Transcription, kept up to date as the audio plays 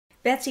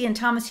Betsy and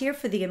Thomas here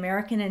for the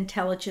American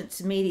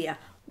Intelligence Media.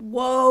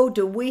 Whoa,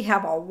 do we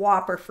have a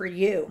whopper for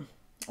you.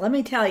 Let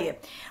me tell you,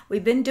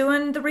 we've been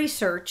doing the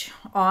research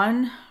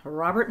on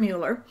Robert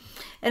Mueller,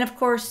 and of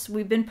course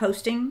we've been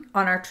posting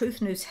on our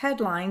Truth News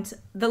headlines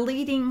the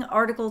leading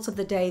articles of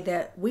the day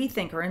that we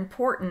think are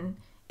important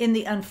in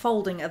the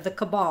unfolding of the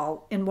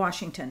cabal in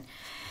Washington.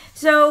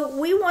 So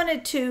we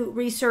wanted to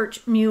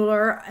research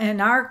Mueller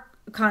and our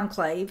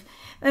conclave,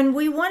 and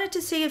we wanted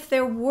to see if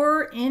there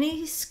were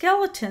any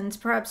skeletons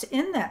perhaps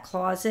in that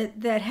closet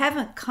that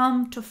haven't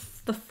come to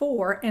the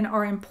fore and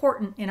are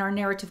important in our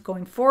narrative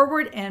going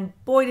forward, and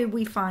boy did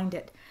we find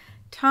it.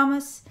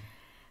 Thomas,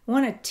 I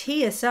want to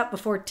tee us up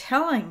before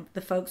telling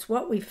the folks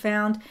what we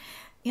found.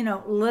 You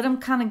know, let them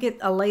kind of get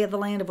a lay of the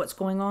land of what's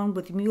going on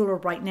with Mueller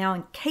right now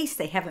in case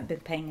they haven't been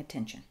paying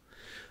attention.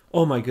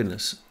 Oh my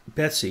goodness.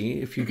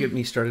 Betsy, if you get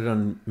me started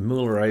on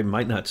Mueller, I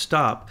might not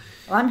stop.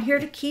 Well, I'm here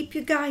to keep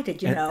you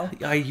guided, you know.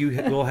 You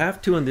will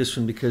have to on this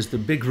one because the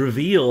big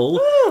reveal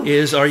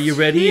is, are you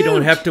ready? Huge. You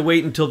don't have to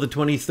wait until the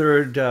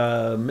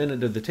 23rd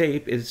minute of the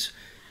tape. It's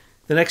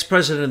the next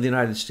president of the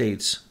United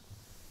States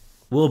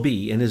will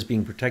be and is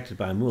being protected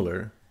by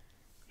Mueller.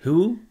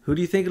 Who? Who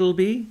do you think it'll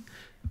be?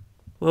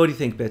 What do you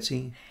think,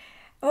 Betsy?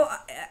 Oh,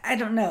 I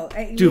don't know.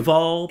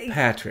 Duval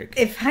Patrick.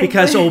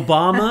 Because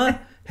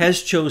Obama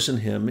has chosen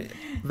him.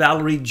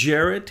 Valerie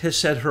Jarrett has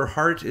said her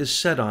heart is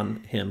set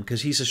on him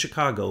because he's a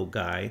Chicago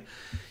guy,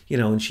 you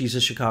know, and she's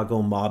a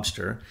Chicago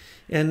mobster.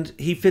 And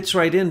he fits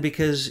right in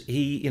because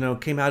he, you know,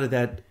 came out of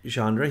that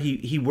genre.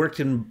 He worked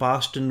in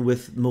Boston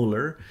with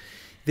Mueller.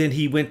 Then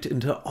he went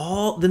into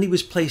then he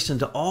was placed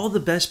into all the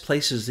best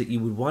places that you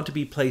would want to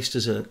be placed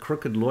as a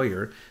crooked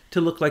lawyer to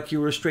look like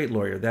you were a straight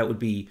lawyer. That would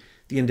be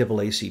the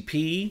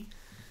NAACP,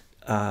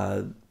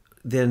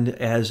 then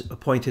as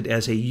appointed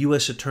as a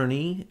U.S.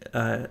 attorney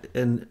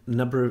in a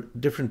number of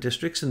different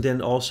districts, and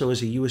then also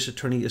as a U.S.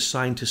 attorney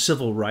assigned to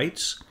civil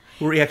rights,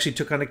 where he actually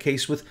took on a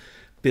case with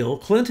Bill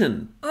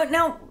Clinton.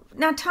 Now,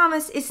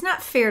 Thomas, it's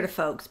not fair to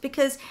folks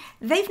because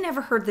they've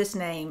never heard this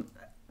name,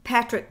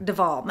 Patrick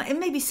Duval.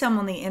 And maybe some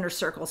on the inner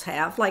circles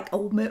have, like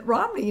old Mitt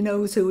Romney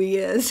knows who he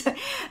is.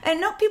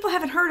 And no, people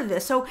haven't heard of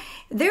this. So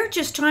they're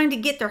just trying to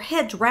get their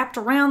heads wrapped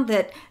around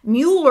that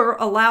Mueller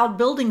allowed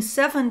Building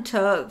 7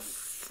 to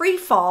free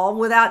fall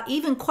without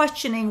even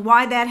questioning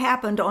why that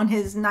happened on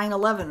his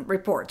 9/11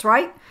 reports,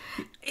 right?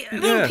 I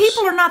mean,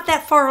 people are not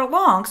that far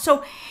along.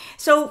 So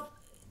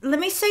let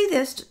me say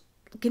this.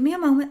 Give me a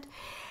moment.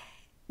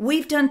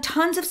 We've done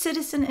tons of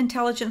citizen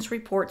intelligence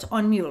reports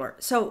on Mueller.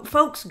 So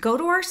folks, go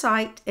to our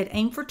site at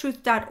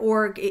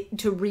aimfortruth.org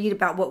to read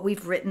about what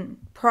we've written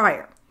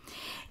prior.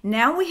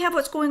 Now we have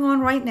what's going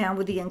on right now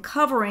with the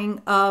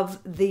uncovering of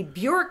the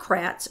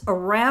bureaucrats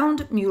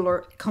around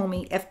Mueller,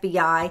 Comey,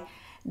 FBI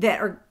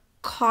that are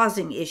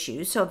causing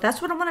issues. So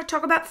that's what I want to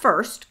talk about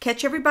first.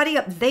 Catch everybody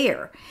up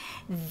there.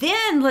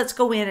 Then let's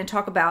go in and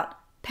talk about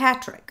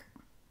Patrick.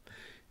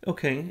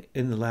 Okay.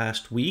 In the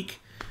last week,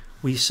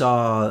 we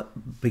saw,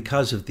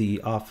 because of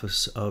the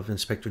Office of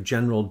Inspector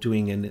General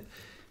doing an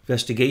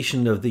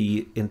investigation of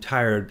the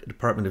entire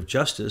Department of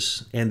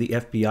Justice and the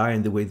FBI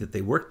and the way that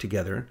they work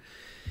together,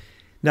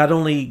 not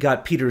only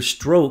got Peter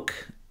Strzok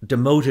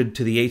demoted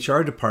to the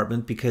HR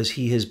department because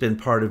he has been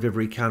part of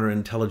every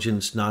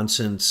counterintelligence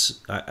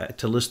nonsense,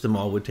 to list them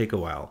all would take a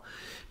while,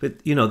 but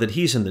you know that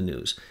he's in the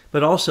news.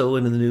 But also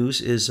in the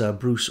news is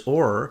Bruce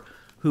Orr,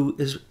 who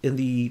is in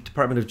the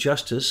Department of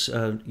Justice,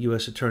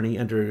 U.S. Attorney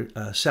under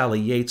Sally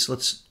Yates.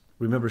 Let's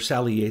remember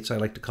Sally Yates, I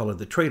like to call her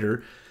the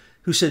traitor,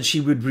 who said she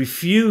would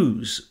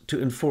refuse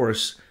to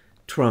enforce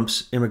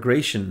Trump's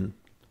immigration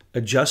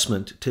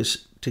adjustment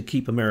to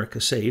keep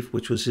America safe,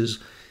 which was his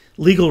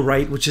legal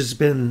right, which has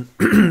been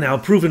now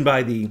proven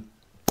by the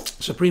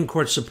Supreme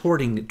Court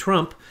supporting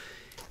Trump.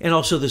 And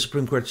also the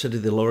Supreme Court said to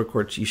the lower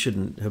courts, you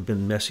shouldn't have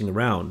been messing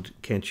around.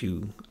 Can't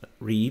you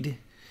read?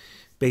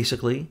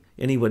 Basically,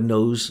 anyone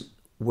knows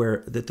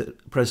that the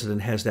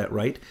president has that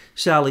right.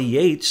 Sally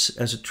Yates,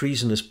 as a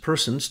treasonous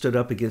person, stood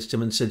up against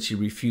him and said she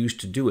refused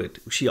to do it.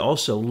 She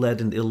also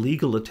led an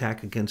illegal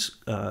attack against,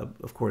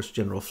 of course,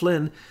 General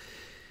Flynn,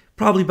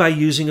 probably by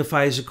using a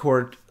FISA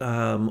court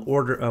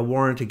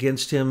warrant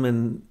against him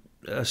and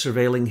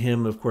surveilling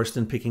him, of course,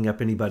 then picking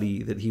up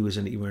anybody that he was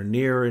anywhere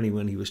near,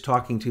 anyone he was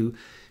talking to.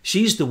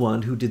 She's the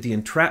one who did the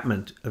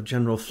entrapment of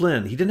General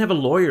Flynn. He didn't have a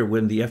lawyer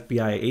when the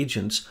FBI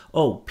agents,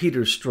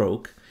 Peter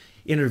Strzok,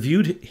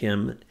 interviewed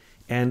him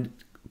and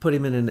put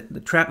him in an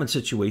entrapment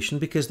situation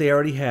because they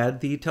already had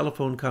the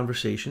telephone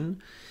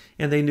conversation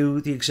and they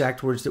knew the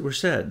exact words that were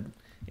said.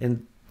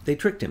 And they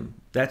tricked him.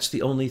 That's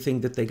the only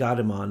thing that they got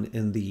him on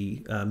in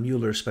the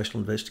Mueller Special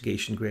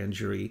Investigation Grand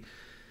Jury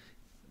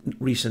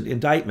recent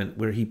indictment,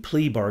 where he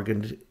plea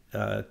bargained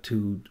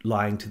to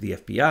lying to the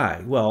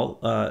FBI.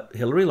 Well,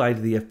 Hillary lied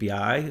to the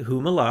FBI,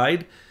 Huma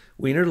lied,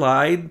 Weiner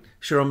lied,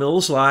 Cheryl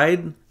Mills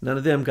lied. None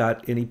of them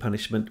got any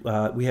punishment.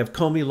 We have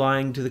Comey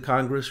lying to the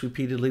Congress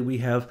repeatedly. We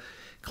have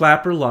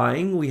Clapper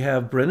lying. We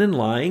have Brennan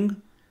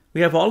lying.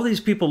 We have all of these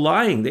people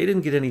lying. They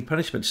didn't get any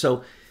punishment.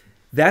 So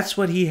that's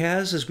what he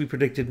has, as we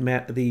predicted.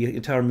 The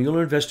entire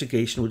Mueller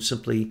investigation would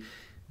simply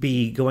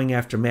be going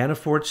after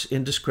Manafort's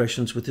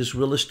indiscretions with his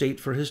real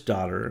estate for his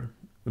daughter,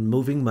 and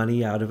moving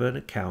money out of an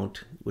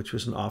account, which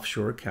was an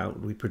offshore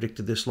account. We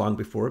predicted this long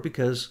before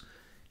because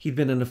he'd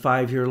been in a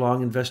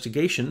 5-year-long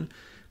investigation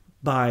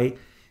by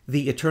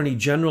the Attorney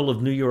General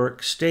of New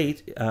York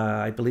State.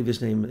 I believe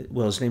his name is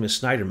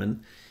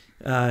Snyderman,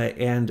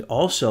 and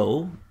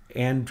also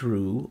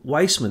Andrew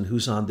Weissman,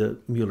 who's on the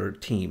Mueller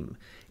team.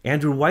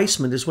 Andrew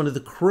Weissman is one of the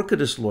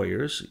crookedest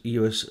lawyers,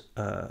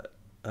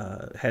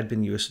 had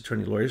been U.S.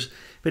 attorney lawyers,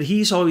 but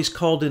he's always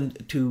called in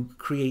to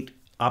create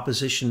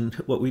opposition,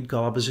 what we'd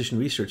call opposition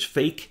research,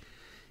 fake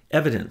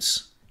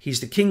evidence.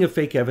 He's the king of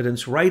fake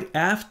evidence right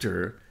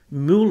after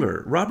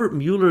Mueller. Robert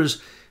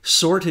Mueller's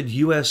sorted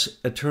U.S.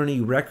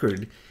 attorney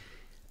record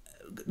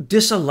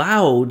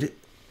disallowed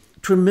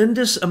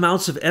tremendous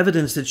amounts of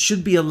evidence that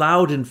should be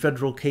allowed in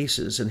federal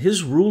cases. And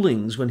his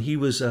rulings when he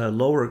was a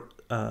lower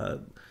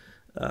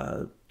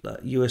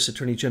U.S.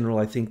 Attorney General,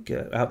 I think,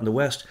 out in the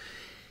West,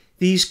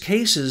 these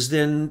cases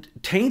then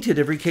tainted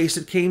every case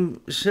that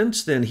came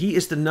since then. He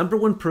is the number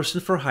one person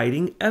for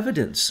hiding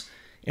evidence.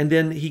 And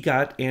then he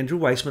got Andrew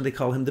Weissman, they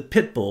call him the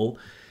pit bull,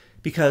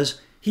 because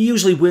he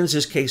usually wins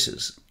his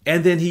cases.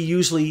 And then he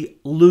usually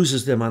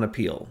loses them on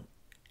appeal.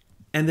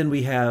 And then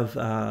we have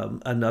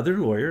another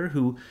lawyer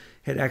who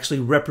had actually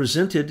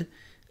represented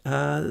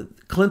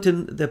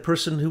Clinton, the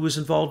person who was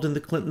involved in the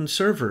Clinton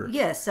server.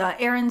 Yes,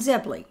 Aaron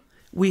Zebley.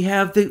 We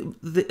have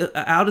the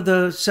out of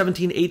the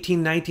 17,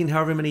 18, 19,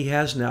 however many he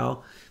has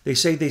now, they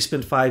say they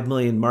spent $5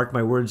 million. Mark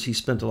my words, he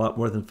spent a lot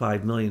more than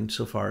 $5 million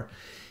so far.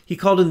 He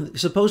called in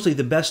supposedly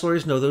the best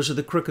lawyers. No, those are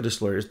the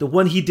crookedest lawyers. The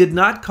one he did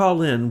not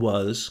call in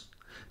was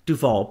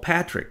Duval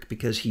Patrick,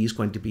 because he's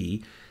going to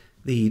be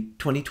the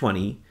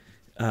 2020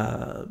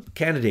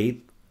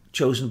 candidate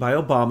chosen by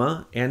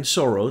Obama and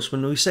Soros.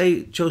 When we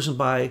say chosen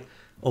by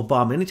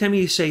Obama, anytime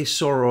you say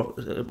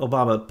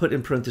Obama, put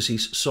in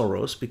parentheses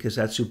Soros, because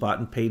that's who bought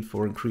and paid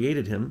for and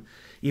created him,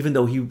 even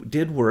though he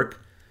did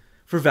work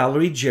for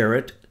Valerie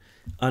Jarrett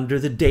under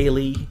the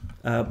Daley,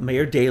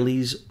 Mayor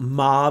Daley's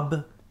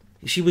mob.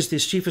 She was the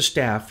chief of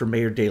staff for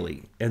Mayor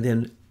Daley. And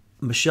then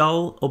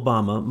Michael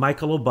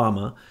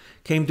Obama,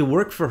 came to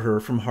work for her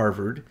from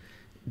Harvard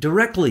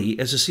directly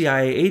as a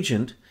CIA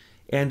agent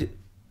and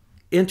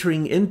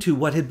entering into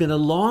what had been a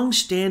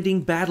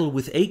long-standing battle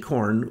with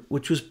Acorn,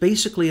 which was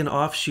basically an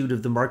offshoot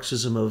of the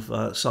Marxism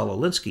of Saul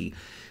Alinsky.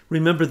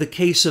 Remember the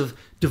case of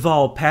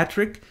Duval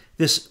Patrick,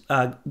 this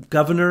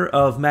governor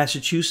of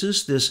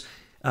Massachusetts, this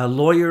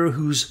lawyer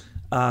who's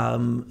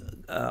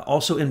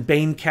also in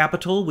Bain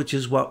Capital, which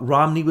is what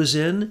Romney was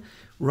in.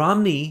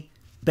 Romney,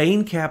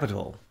 Bain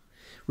Capital,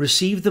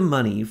 received the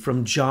money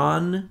from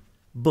John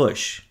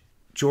Bush,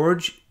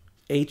 George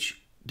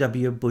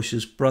H.W.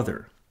 Bush's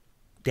brother.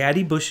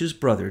 Daddy Bush's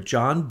brother,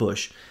 John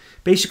Bush,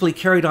 basically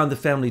carried on the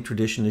family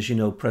tradition. As you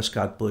know,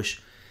 Prescott Bush,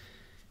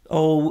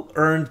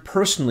 earned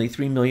personally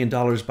 $3 million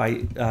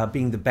by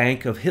being the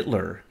bank of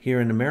Hitler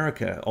here in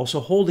America, also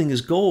holding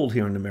his gold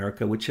here in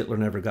America, which Hitler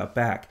never got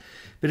back.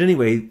 But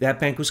anyway, that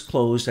bank was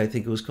closed. I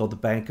think it was called the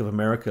Bank of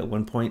America at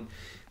one point.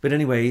 But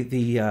anyway,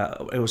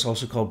 it was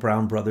also called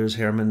Brown Brothers,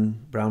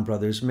 Harriman Brown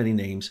Brothers, many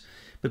names.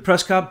 But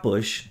Prescott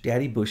Bush,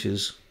 Daddy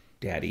Bush's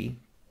daddy,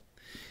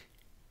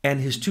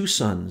 and his two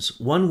sons,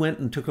 one went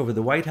and took over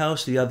the White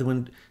House, the other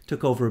one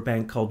took over a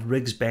bank called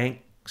Riggs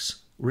Bank,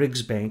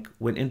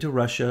 went into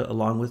Russia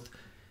along with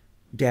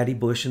Daddy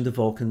Bush and the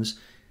Vulcans,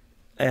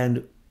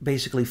 and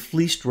basically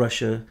fleeced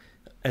Russia,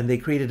 and they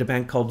created a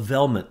bank called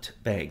Velmet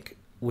Bank,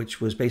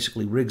 which was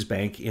basically Riggs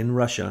Bank in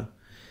Russia.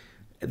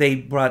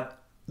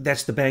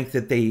 That's the bank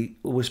that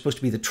was supposed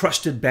to be the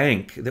trusted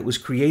bank that was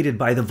created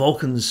by the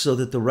Vulcans so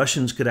that the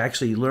Russians could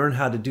actually learn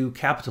how to do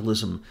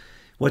capitalism.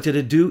 What did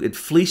it do? It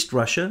fleeced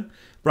Russia,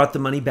 brought the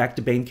money back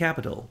to Bain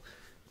Capital.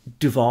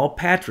 Duval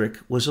Patrick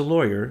was a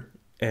lawyer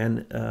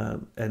and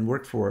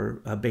worked for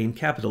Bain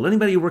Capital.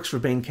 Anybody who works for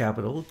Bain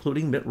Capital,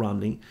 including Mitt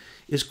Romney,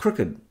 is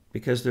crooked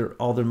because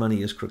all their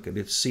money is crooked.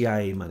 It's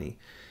CIA money,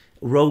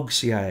 rogue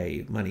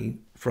CIA money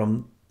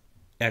from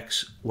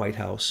ex-White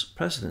House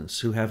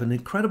presidents who have an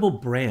incredible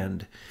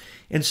brand.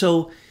 And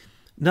so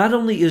not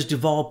only is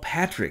Duval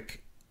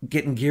Patrick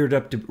getting geared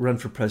up to run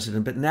for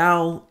president, but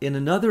now in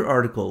another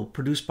article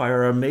produced by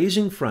our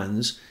amazing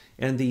friends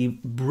and the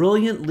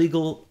brilliant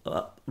legal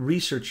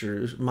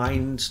researchers,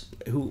 minds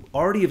who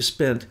already have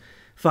spent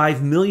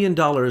 $5 million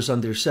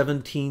on their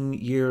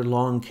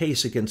 17-year-long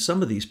case against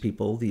some of these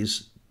people,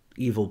 these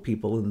evil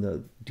people in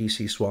the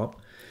D.C. swamp,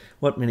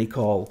 what many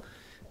call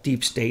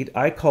deep state.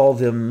 I call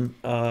them,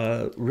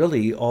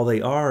 really, all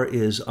they are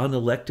is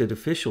unelected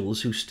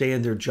officials who stay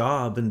in their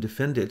job and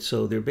defend it.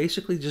 So they're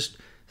basically just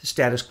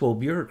status quo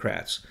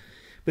bureaucrats.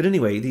 But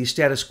anyway, these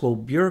status quo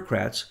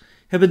bureaucrats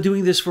have been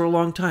doing this for a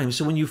long time.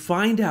 So when you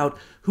find out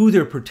who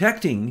they're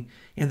protecting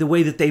and the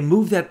way that they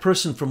move that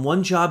person from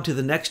one job to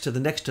the next, to the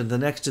next, to the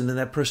next, and then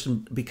that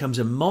person becomes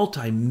a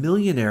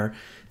multi-millionaire,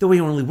 the way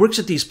he only works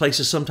at these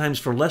places sometimes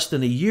for less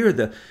than a year,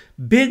 the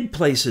big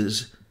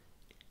places,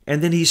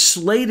 and then he's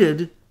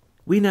slated,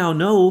 we now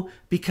know,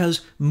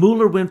 because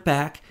Mueller went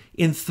back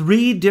in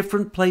 3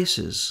 different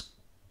places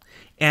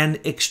and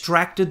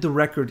extracted the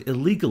record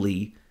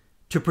illegally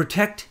to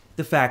protect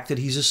the fact that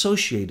he's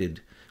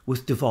associated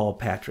with Deval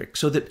Patrick,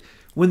 so that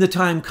when the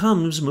time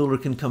comes, Mueller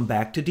can come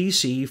back to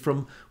D.C.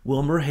 from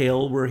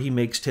WilmerHale, where he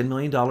makes $10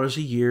 million a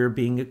year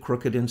being a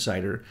crooked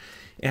insider.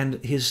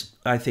 And his,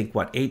 I think,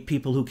 8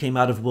 people who came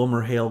out of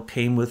WilmerHale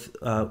came with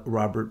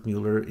Robert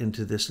Mueller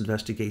into this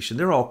investigation.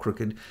 They're all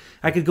crooked.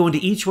 I could go into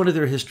each one of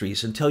their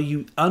histories and tell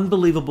you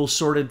unbelievable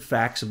sordid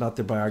facts about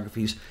their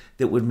biographies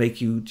that would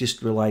make you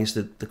just realize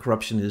that the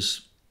corruption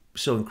is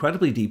so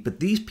incredibly deep.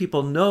 But these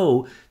people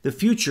know the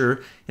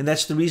future, and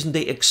that's the reason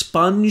they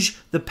expunge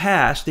the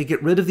past. They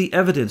get rid of the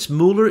evidence.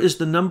 Mueller is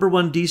the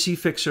 #1 DC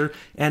fixer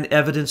and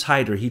evidence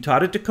hider. He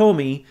taught it to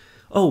Comey.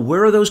 Oh,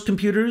 where are those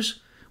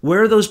computers?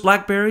 Where are those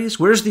BlackBerries?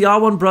 Where's the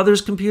Allman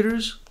Brothers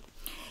computers?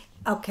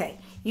 Okay,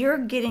 you're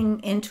getting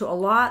into a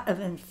lot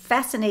of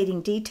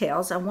fascinating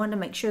details. I want to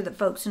make sure that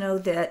folks know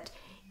that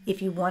if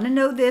you want to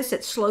know this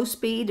at slow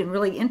speed and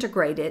really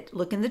integrate it,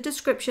 look in the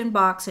description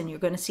box and you're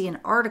going to see an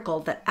article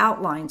that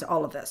outlines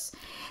all of this.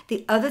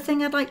 The other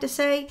thing I'd like to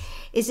say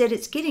is that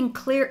it's getting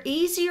clear,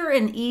 easier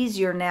and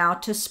easier now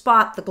to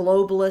spot the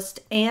globalists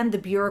and the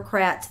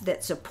bureaucrats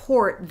that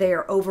support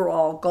their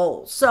overall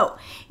goals. So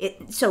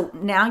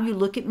now you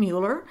look at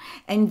Mueller,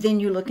 and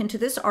then you look into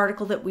this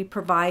article that we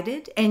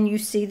provided, and you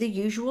see the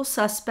usual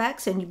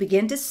suspects, and you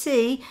begin to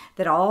see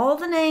that all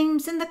the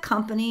names and the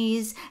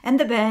companies and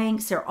the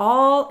banks are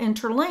all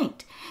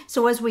interlinked.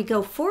 So as we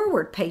go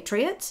forward,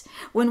 Patriots,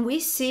 when we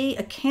see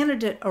a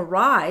candidate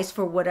arise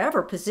for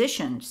whatever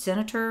position,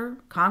 senator,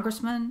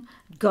 congressman,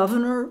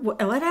 governor,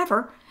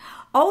 whatever,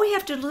 all we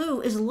have to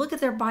do is look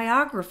at their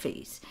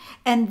biographies,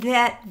 and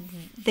that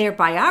their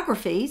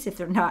biographies, if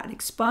they're not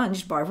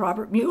expunged by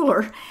Robert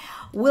Mueller,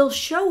 will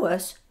show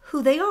us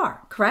who they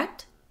are,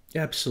 correct?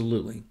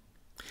 Absolutely.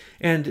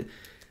 And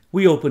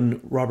we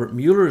open Robert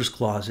Mueller's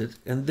closet,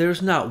 and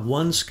there's not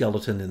one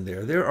skeleton in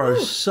there. There are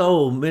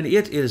so many.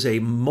 It is a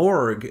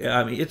morgue.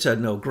 I mean, it's a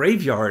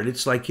graveyard.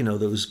 It's like,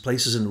 those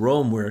places in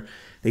Rome where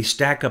they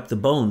stack up the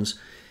bones.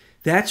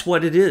 That's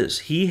what it is.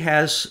 He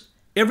has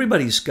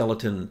everybody's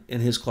skeleton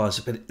in his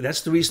closet. But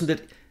that's the reason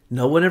that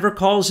no one ever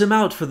calls him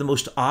out for the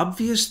most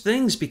obvious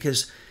things,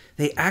 because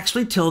they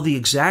actually tell the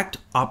exact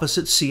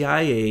opposite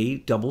CIA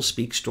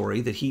doublespeak story,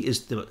 that he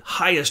is the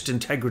highest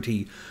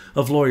integrity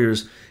of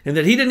lawyers and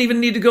that he didn't even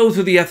need to go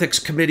through the ethics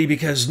committee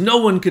because no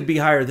one could be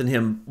higher than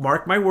him.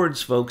 Mark my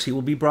words, folks, he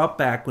will be brought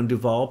back when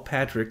Deval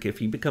Patrick, if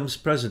he becomes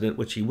president,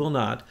 which he will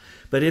not,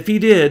 but if he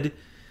did,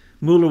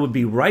 Mueller would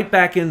be right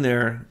back in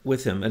there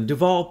with him. And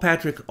Deval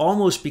Patrick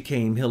almost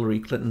became Hillary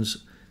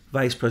Clinton's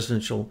vice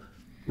presidential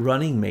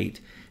running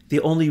mate. The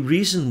only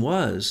reason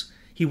was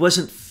he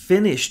wasn't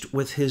finished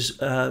with his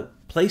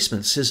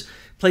placements. His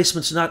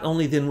placements not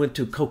only then went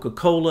to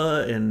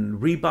Coca-Cola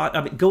and Reebok.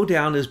 I mean, go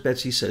down, as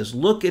Betsy says,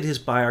 look at his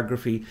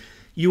biography.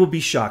 You will be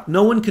shocked.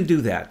 No one can do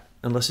that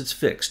unless it's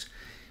fixed.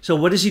 So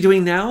what is he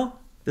doing now?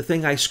 The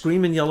thing I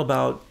scream and yell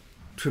about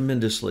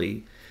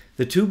tremendously.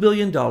 The $2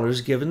 billion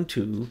given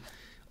to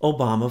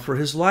Obama for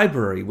his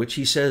library, which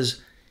he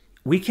says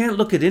we can't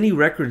look at any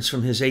records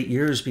from his 8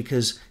 years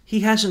because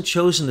he hasn't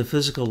chosen the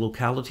physical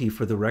locality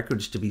for the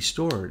records to be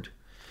stored.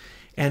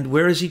 And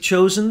where has he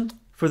chosen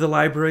for the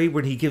library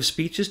when he gives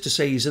speeches to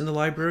say he's in the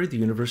library? The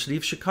University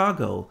of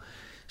Chicago.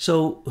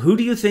 So who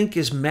do you think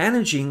is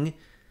managing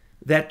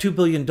that $2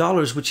 billion,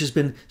 which has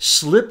been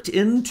slipped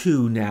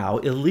into now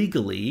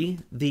illegally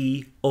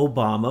the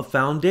Obama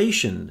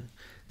Foundation?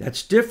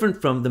 That's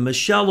different from the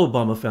Michelle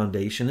Obama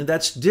Foundation, and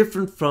that's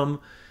different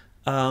from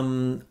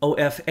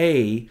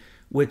OFA,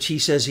 which he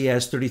says he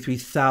has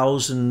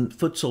 33,000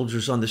 foot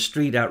soldiers on the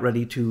street out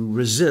ready to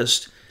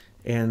resist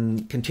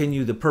and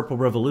continue the Purple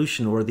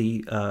Revolution or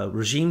the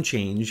regime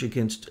change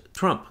against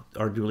Trump,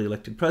 our duly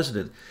elected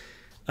president.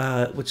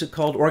 What's it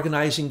called?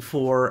 Organizing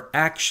for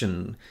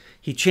Action.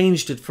 He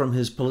changed it from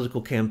his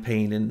political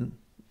campaign, and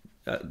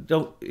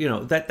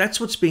that's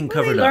what's being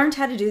covered up. They learned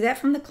how to do that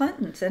from the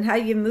Clintons, and how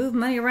you move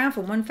money around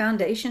from one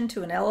foundation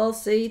to an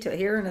LLC to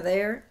here and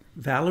there.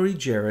 Valerie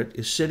Jarrett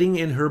is sitting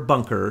in her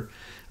bunker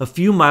a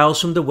few miles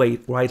from the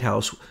White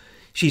House.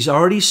 She's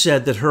already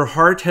said that her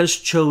heart has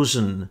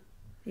chosen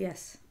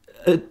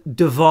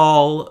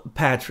Deval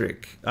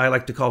Patrick. I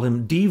like to call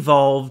him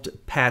devolved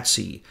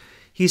Patsy.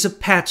 He's a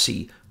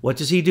patsy. What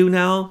does he do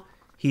now?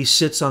 He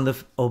sits on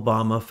the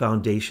Obama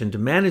Foundation to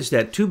manage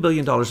that $2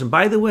 billion. And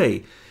by the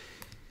way,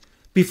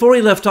 before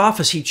he left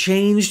office, he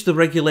changed the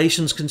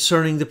regulations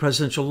concerning the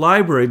presidential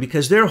library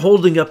because they're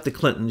holding up the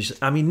Clintons.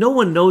 I mean, no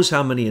one knows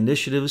how many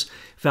initiatives,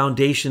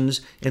 foundations,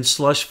 and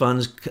slush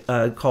funds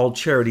called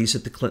charities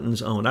that the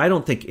Clintons own. I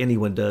don't think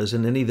anyone does.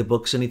 In any of the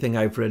books, anything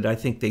I've read, I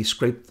think they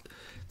scrape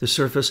the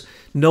surface.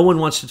 No one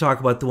wants to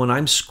talk about the one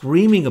I'm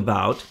screaming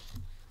about,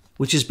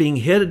 which is being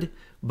hid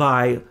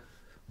by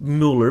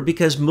Mueller,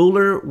 because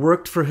Mueller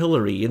worked for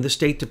Hillary in the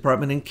State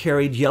Department and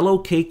carried yellow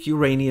cake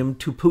uranium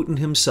to Putin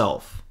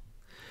himself.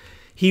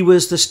 He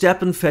was the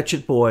step and fetch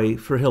it boy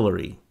for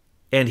Hillary.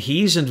 and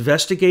he's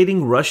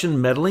investigating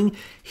Russian meddling.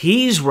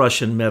 He's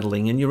Russian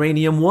meddling, and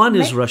Uranium-1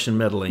 is Russian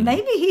meddling.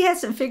 Maybe he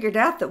hasn't figured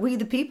out that we,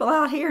 the people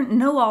out here,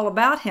 know all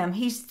about him.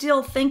 He's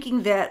still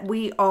thinking that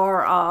we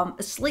are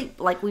asleep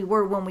like we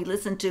were when we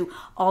listened to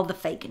all the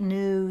fake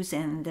news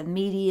and the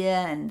media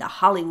and the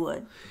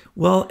Hollywood.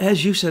 Well,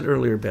 as you said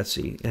earlier,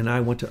 Betsy, and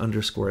I want to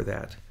underscore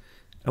that.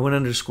 I want to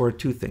underscore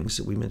two things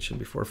that we mentioned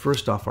before.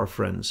 First off, our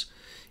friends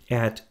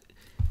at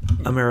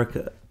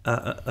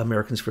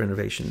Americans for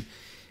Innovation.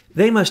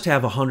 They must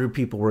have 100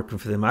 people working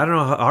for them. I don't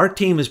know how, our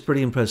team is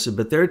pretty impressive,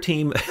 but their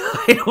team,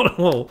 I don't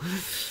know.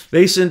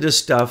 They send us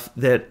stuff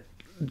that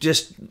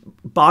just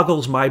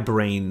boggles my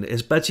brain.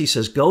 As Betsy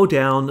says, go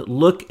down,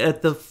 look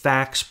at the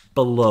facts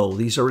below.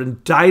 These are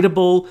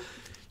indictable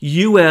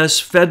U.S.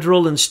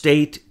 federal and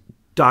state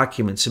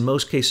documents, in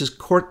most cases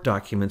court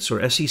documents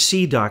or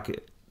SEC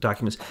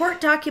documents. Court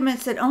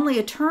documents that only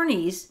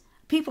attorneys,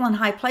 people in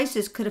high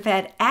places, could have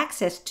had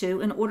access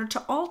to in order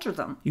to alter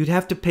them. You'd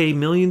have to pay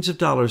millions of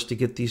dollars to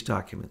get these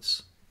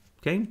documents.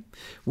 Okay?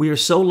 We are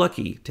so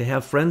lucky to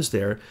have friends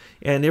there,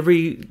 and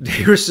every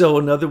day or so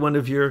another one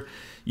of your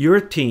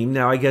team,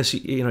 now I guess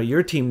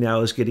your team now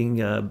is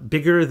getting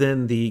bigger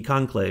than the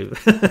conclave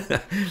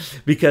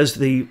because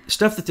the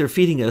stuff that they're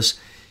feeding us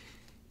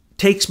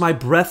takes my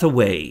breath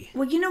away.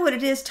 Well, you know what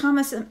it is,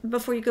 Thomas,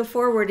 before you go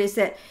forward, is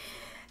that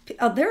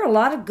there are a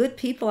lot of good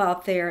people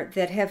out there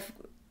that have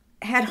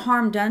had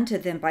harm done to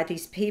them by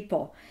these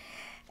people.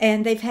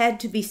 And they've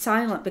had to be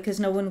silent because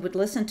no one would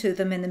listen to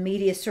them, and the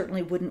media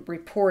certainly wouldn't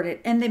report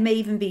it. And they may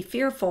even be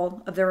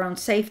fearful of their own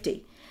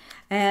safety.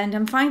 And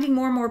I'm finding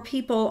more and more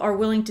people are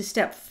willing to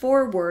step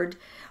forward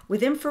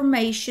with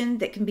information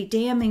that can be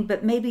damning,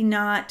 but maybe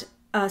not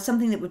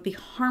something that would be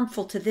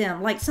harmful to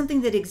them, like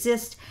something that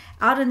exists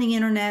out on the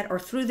internet or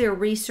through their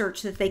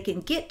research that they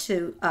can get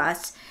to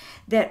us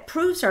that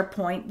proves our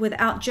point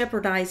without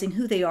jeopardizing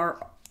who they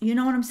are. You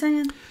know what I'm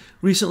saying?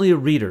 Recently, a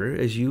reader,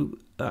 as you,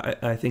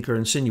 I think, are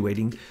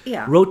insinuating,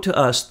 yeah, wrote to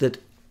us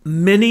that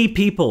many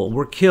people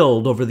were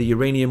killed over the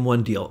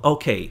Uranium-1 deal.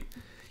 Okay,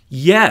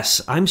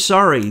 yes, I'm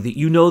sorry that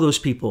you know those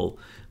people,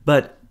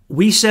 but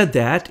we said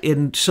that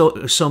in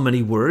so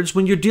many words.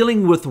 When you're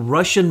dealing with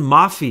Russian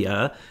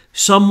mafia,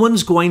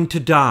 someone's going to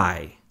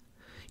die.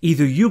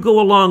 Either you go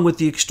along with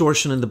the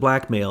extortion and the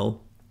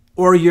blackmail,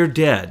 or you're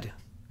dead.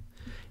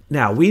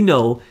 Now, we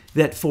know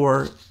that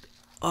for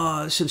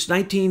since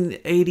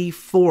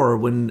 1984,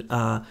 when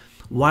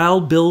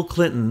Wild Bill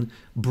Clinton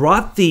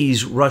brought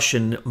these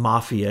Russian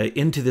mafia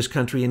into this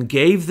country and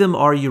gave them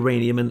our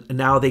uranium, and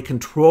now they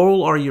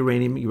control our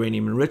uranium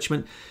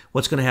enrichment,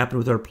 what's going to happen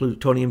with our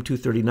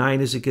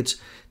plutonium-239 as it gets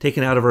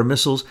taken out of our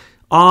missiles,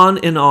 on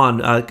and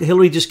on.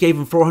 Hillary just gave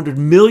them $400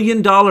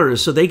 million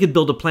so they could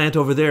build a plant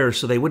over there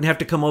so they wouldn't have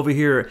to come over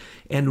here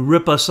and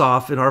rip us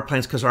off in our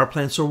plants because our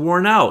plants are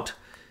worn out.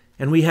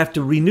 And we have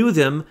to renew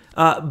them,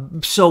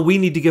 so we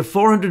need to give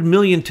 $400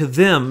 million to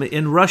them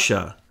in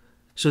Russia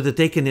so that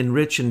they can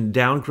enrich and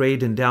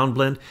downgrade and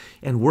downblend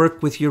and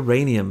work with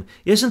uranium.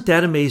 Isn't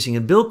that amazing?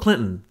 And Bill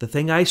Clinton, the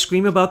thing I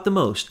scream about the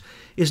most,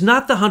 is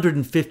not the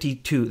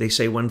 152, they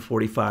say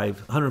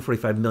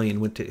 145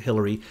 million went to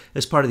Hillary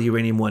as part of the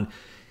Uranium-1.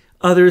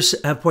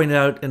 Others have pointed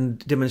out and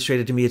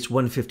demonstrated to me it's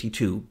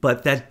 152,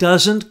 but that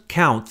doesn't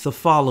count the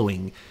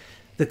following.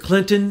 The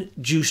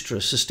Clinton-Justra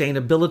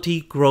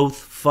Sustainability Growth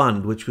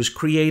Fund, which was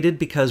created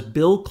because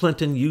Bill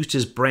Clinton used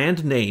his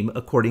brand name,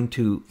 according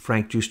to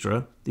Frank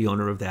Justra, the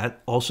owner of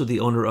that, also the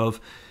owner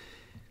of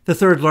the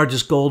third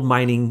largest gold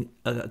mining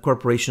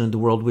corporation in the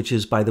world, which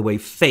is, by the way,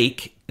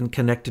 fake and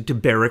connected to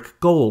Barrick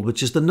Gold,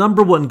 which is the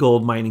 #1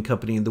 gold mining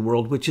company in the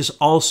world, which is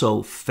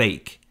also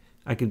fake.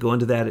 I could go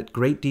into that at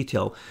great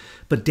detail.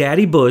 But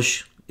Daddy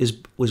Bush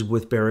was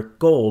with Barrick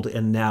Gold,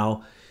 and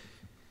now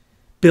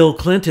Bill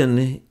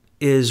Clinton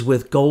is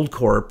with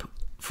Goldcorp,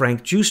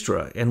 Frank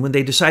Justra. And when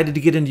they decided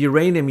to get into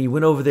uranium, he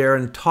went over there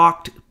and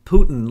talked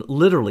Putin,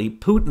 literally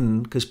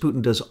Putin, because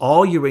Putin does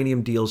all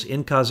uranium deals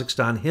in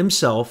Kazakhstan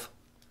himself,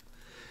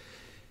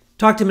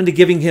 talked him into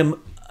giving him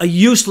a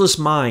useless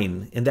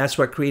mine, and that's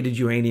what created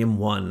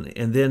Uranium-1.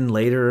 And then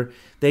later,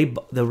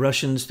 the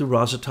Russians, through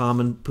Rosatom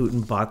and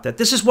Putin, bought that.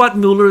 This is what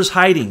Mueller is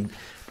hiding.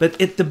 But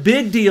the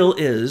big deal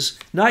is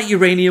not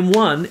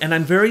Uranium-1, and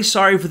I'm very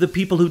sorry for the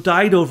people who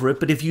died over it,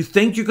 but if you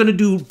think you're going to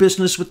do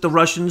business with the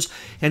Russians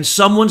and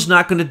someone's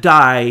not going to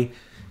die,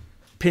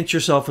 pinch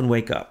yourself and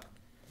wake up.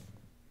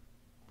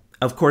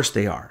 Of course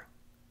they are.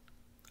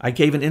 I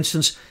gave an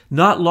instance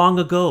not long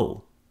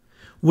ago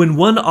when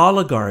one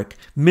oligarch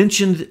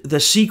mentioned the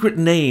secret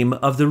name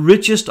of the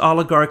richest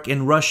oligarch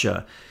in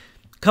Russia.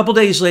 A couple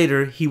days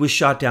later, he was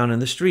shot down in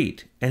the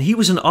street. And he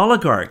was an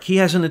oligarch. He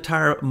has an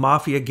entire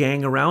mafia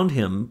gang around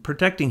him,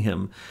 protecting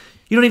him.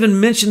 You don't even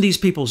mention these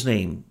people's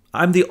name.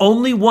 I'm the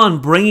only one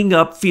bringing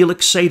up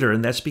Felix Sater,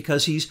 and that's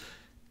because he's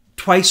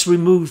twice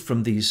removed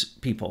from these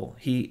people.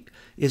 He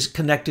is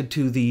connected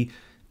to the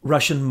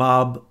Russian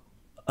mob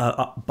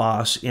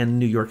boss in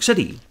New York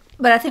City.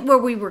 But I think where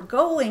we were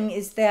going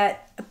is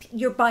that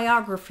your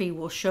biography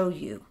will show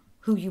you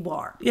who you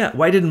are. Yeah,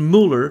 why didn't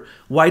Mueller,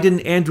 why didn't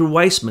Andrew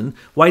Weissman,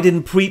 why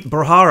didn't Preet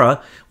Bharara,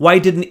 why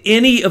didn't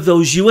any of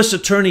those U.S.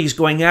 attorneys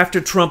going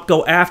after Trump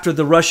go after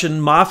the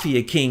Russian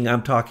mafia king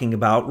I'm talking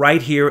about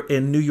right here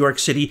in New York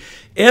City?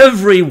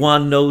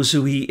 Everyone knows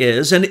who he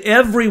is, and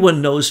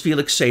everyone knows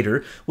Felix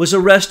Sater was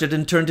arrested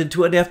and turned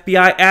into an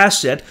FBI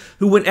asset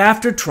who went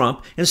after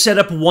Trump and set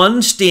up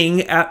one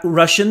sting,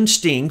 Russian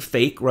sting,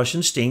 fake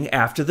Russian sting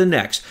after the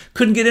next.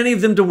 Couldn't get any of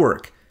them to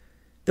work.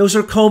 Those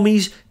are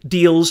Comey's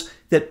deals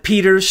that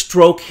Peter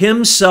Strzok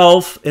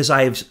himself,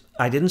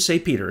 I didn't say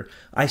Peter,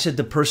 I said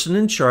the person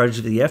in charge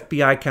of the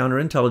FBI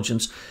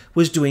counterintelligence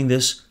was doing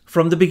this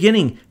from the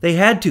beginning. They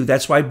had to.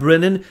 That's why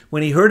Brennan,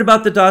 when he heard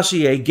about the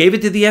dossier, gave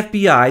it to the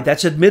FBI.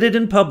 That's admitted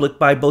in public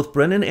by both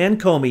Brennan and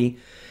Comey.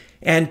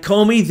 And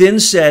Comey then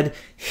said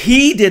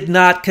he did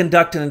not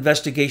conduct an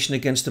investigation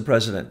against the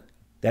president.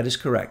 That is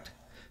correct.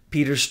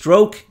 Peter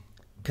Strzok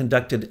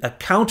conducted a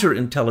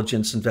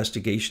counterintelligence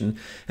investigation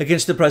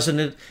against the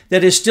president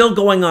that is still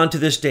going on to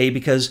this day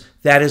because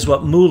that is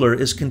what Mueller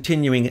is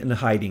continuing and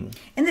hiding.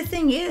 And the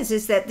thing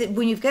is that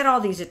when you've got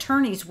all these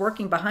attorneys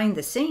working behind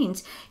the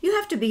scenes, you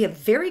have to be a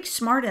very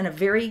smart and a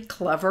very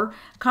clever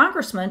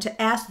congressman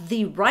to ask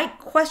the right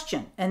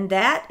question. And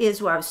that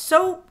is why I was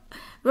so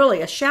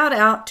really a shout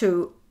out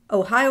to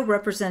Ohio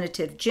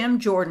Representative Jim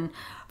Jordan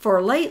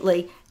for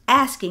lately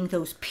asking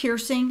those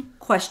piercing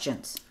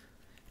questions.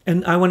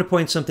 And I want to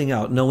point something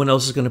out. No one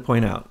else is going to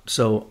point out.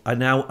 So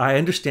now I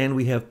understand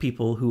we have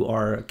people who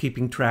are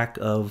keeping track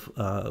of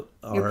our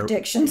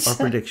predictions. Our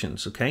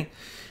predictions. Okay,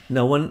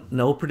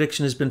 no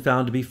prediction has been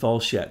found to be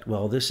false yet.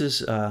 Well, this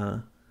is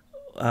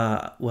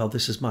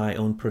my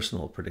own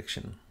personal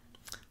prediction,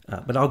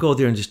 but I'll go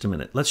there in just a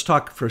minute. Let's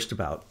talk first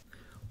about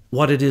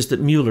what it is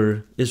that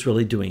Mueller is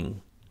really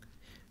doing.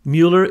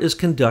 Mueller is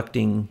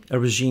conducting a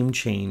regime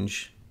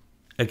change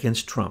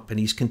against Trump, and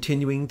he's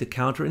continuing the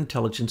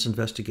counterintelligence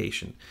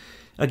investigation.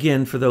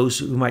 Again, for those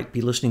who might be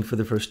listening for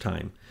the first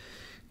time,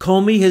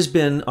 Comey has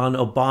been on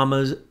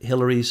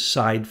Hillary's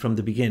side from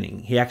the beginning.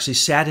 He actually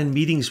sat in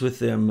meetings with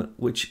them,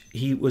 which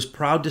he was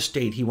proud to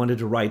state he wanted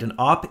to write an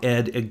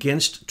op-ed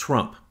against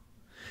Trump.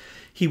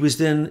 He was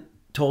then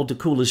told to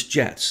cool his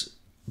jets.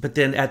 But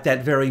then at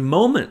that very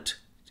moment,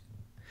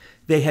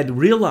 they had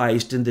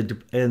realized in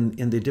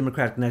the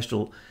Democratic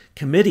National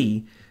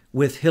Committee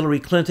with Hillary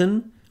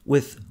Clinton,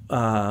 with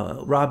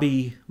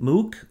Robbie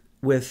Mook,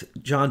 with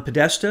John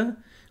Podesta,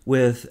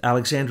 with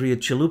Alexandria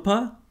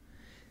Chalupa,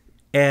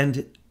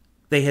 and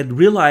they had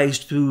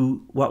realized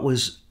through what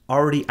was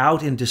already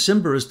out in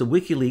December as the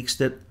WikiLeaks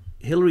that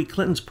Hillary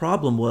Clinton's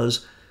problem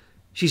was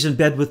she's in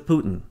bed with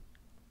Putin.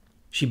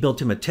 She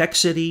built him a tech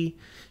city.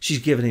 She's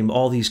given him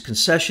all these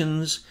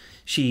concessions.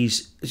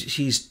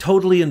 She's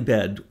totally in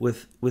bed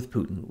with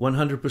Putin,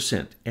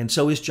 100%. And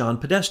so is John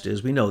Podesta,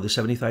 as we know, the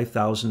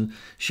 75,000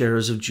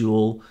 shares of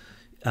Juul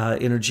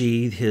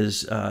Energy,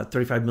 his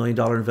 $35 million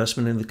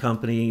investment in the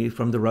company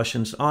from the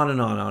Russians, on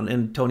and on.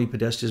 And Tony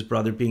Podesta's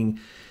brother being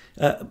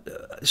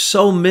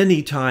so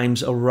many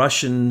times a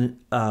Russian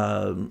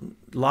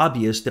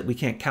lobbyist that we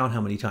can't count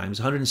how many times.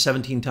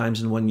 117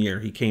 times in 1 year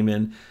he came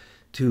in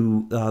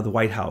to the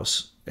White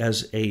House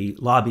as a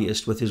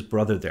lobbyist with his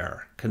brother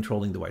there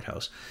controlling the White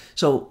House.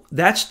 So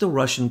that's the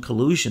Russian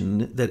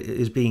collusion that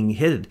is being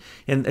hidden.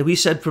 And we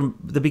said from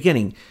the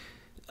beginning,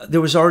 there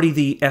was already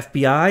the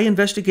FBI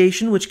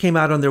investigation, which came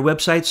out on their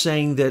website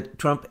saying that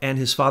Trump and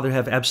his father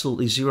have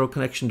absolutely zero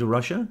connection to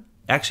Russia.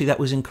 Actually, that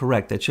was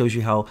incorrect. That shows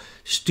you how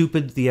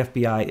stupid the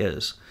FBI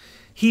is.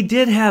 He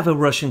did have a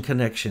Russian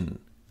connection.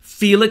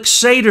 Felix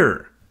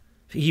Sater.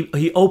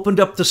 He opened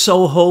up the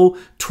Soho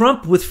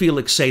Trump with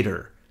Felix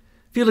Sater.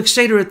 Felix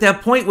Sater at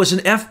that point was an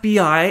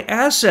FBI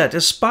asset, a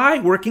spy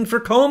working for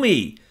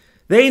Comey.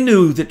 They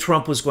knew that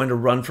Trump was going to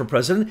run for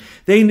president.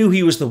 They knew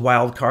he was the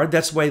wild card.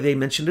 That's why they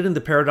mentioned it in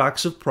the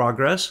Paradox of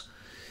Progress,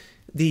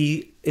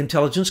 the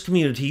intelligence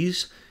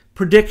community's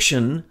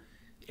prediction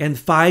and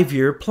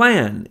 5-year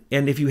plan.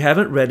 And if you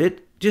haven't read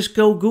it, just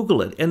go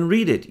Google it and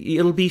read it.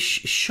 It'll be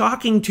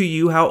shocking to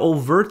you how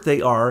overt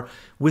they are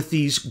with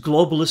these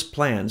globalist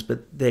plans.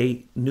 But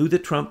they knew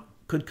that Trump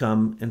could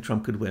come and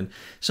Trump could win.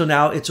 So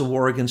now it's a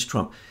war against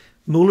Trump.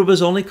 Mueller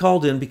was only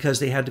called in because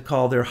they had to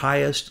call their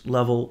highest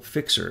level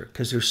fixer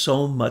because there's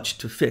so much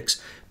to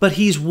fix. But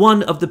he's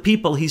one of the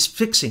people he's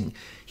fixing.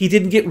 He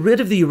didn't get rid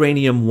of the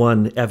Uranium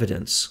One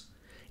evidence.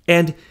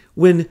 And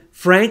when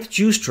Frank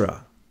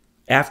Giustra,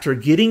 after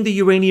getting the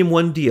Uranium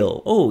One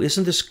deal, oh,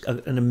 isn't this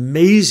an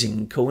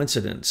amazing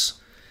coincidence?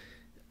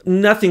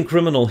 Nothing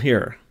criminal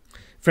here.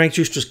 Frank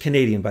Giustra's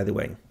Canadian, by the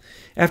way.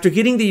 After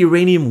getting the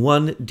Uranium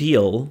One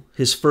deal,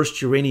 his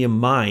first uranium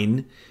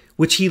mine,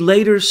 which he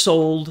later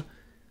sold,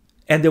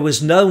 and there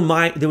was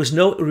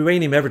no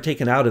uranium ever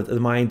taken out of the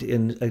mine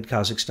in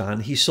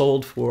Kazakhstan. He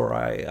sold for,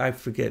 I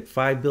forget,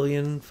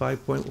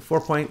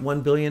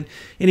 4.1 billion.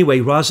 Anyway,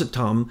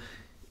 Rosatom,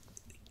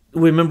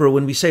 remember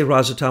when we say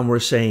Rosatom, we're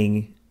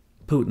saying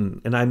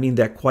Putin, and I mean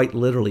that quite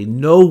literally.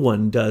 No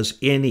one does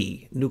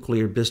any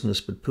nuclear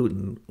business but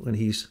Putin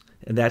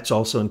and that's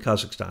also in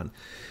Kazakhstan,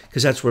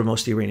 because that's where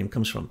most of the uranium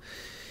comes from.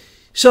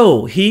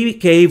 So he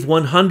gave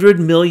 $100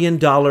 million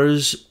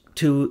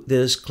to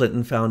this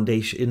Clinton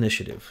Foundation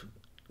initiative.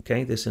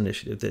 Okay, this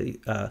initiative,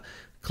 the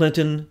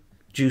Clinton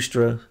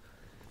Justra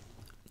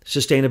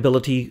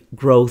Sustainability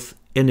Growth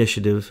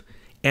Initiative.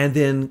 And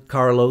then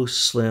Carlos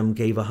Slim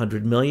gave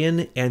 $100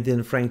 million, and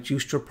then Frank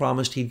Justra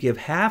promised he'd give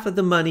half of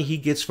the money he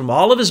gets from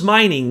all of his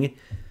mining,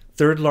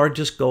 third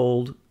largest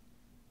gold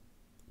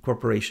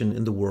corporation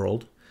in the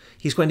world.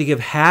 He's going to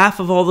give half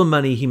of all the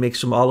money he makes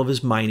from all of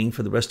his mining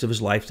for the rest of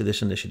his life to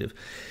this initiative.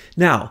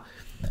 Now,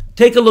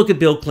 take a look at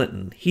Bill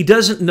Clinton. He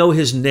doesn't know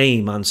his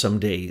name on some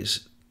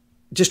days.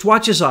 Just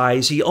watch his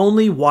eyes. He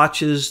only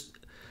watches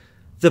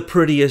the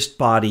prettiest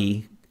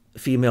body,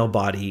 female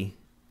body.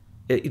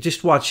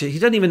 Just watch it. He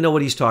doesn't even know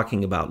what he's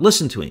talking about.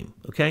 Listen to him,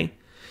 okay?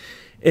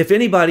 If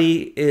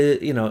anybody,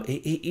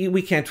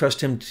 we can't trust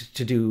him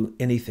to do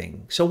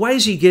anything. So why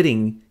is he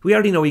getting, we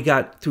already know he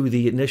got through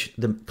the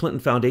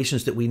Clinton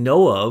foundations that we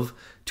know of,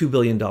 $2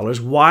 billion.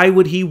 Why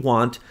would he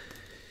want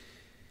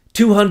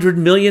 $200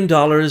 million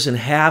and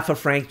half of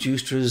Frank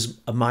Justra's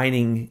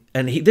mining?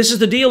 And this is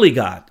the deal he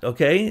got,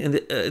 okay? And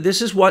this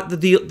is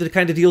what the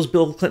kind of deals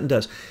Bill Clinton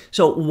does.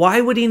 So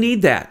why would he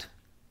need that?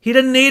 He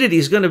doesn't need it.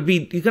 He's going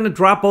to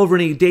drop over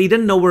any day. He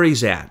doesn't know where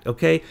he's at,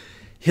 okay?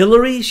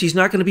 Hillary, she's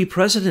not going to be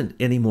president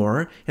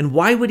anymore. And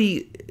why would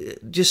he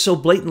just so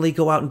blatantly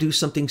go out and do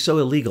something so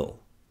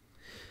illegal?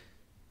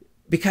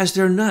 Because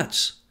they're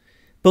nuts.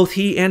 Both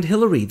he and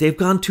Hillary, they've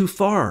gone too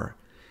far.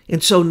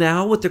 And so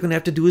now what they're going to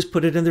have to do is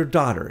put it in their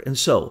daughter. And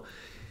so,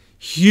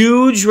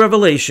 huge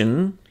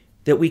revelation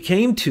that we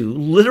came to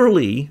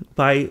literally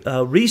by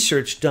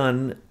research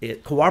done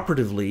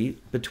cooperatively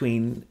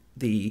between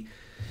the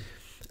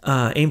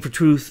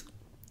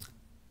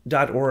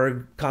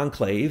aimfortruth.org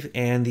conclave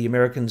and the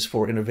Americans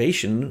for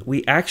Innovation.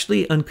 We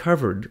actually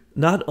uncovered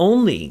not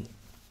only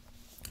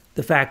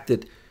the fact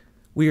that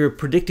we are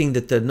predicting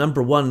that the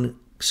number one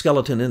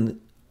skeleton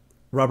in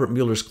Robert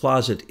Mueller's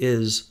closet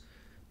is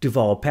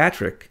Deval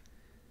Patrick,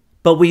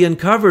 but we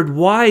uncovered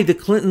why the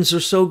Clintons are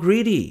so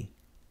greedy.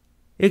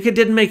 It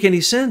didn't make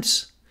any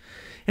sense.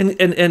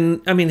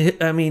 And I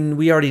mean,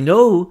 we already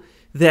know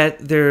that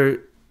their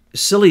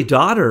silly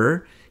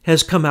daughter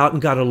has come out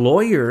and got a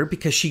lawyer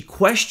because she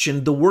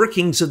questioned the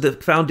workings of the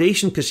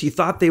foundation because she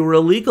thought they were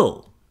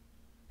illegal.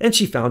 And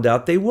she found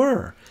out they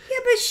were. Yeah,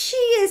 but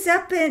she's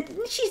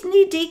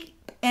knee-deep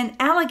in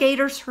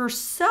alligators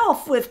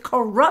herself with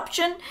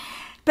corruption.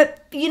 But,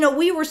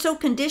 we were so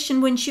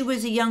conditioned when she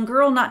was a young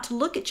girl not to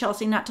look at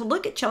Chelsea,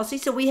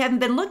 so we haven't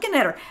been looking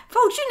at her.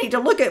 Folks, you need to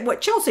look at what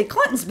Chelsea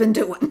Clinton's been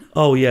doing.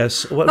 Oh,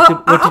 yes. What did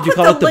you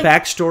call it, the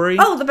backstory?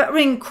 Oh, the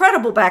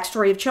incredible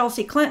backstory of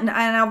Chelsea Clinton,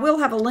 and I will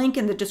have a link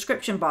in the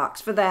description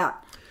box for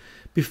that.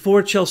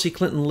 Before Chelsea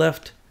Clinton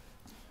left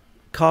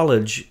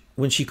college,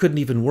 when she couldn't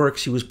even work,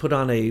 she was put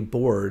on a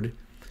board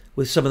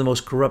with some of the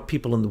most corrupt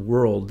people in the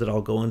world that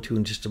I'll go into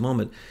in just a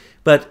moment.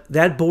 But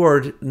that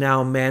board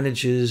now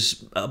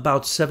manages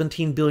about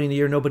 $17 billion a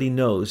year. Nobody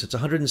knows. It's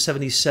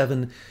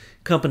 177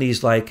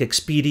 companies like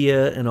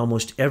Expedia and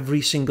almost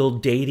every single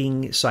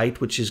dating site,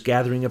 which is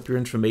gathering up your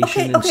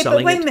information and selling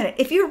it. But wait a minute.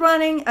 If you're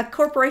running a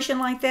corporation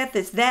like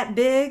that's that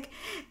big,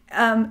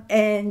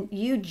 and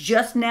you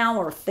just now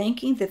are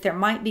thinking that there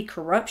might be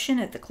corruption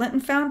at the Clinton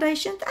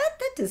Foundation,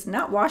 that does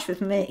not wash with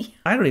me.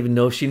 I don't even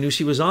know if she knew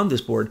she was on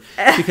this board,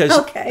 because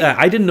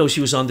I didn't know she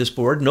was on this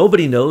board.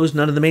 Nobody knows.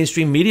 None of the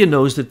mainstream media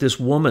knows that this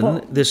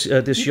woman, this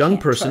young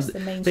person. Trust the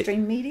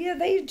mainstream media.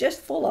 They're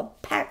just full of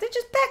they're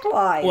just pack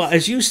lies. Well,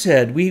 as you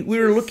said, we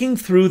were looking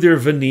through their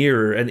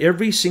veneer, and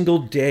every single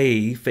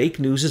day, fake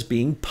news is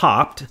being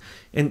popped.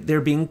 And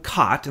they're being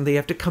caught, and they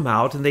have to come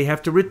out, and they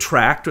have to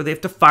retract, or they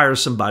have to fire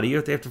somebody,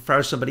 or they have to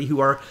fire somebody who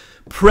are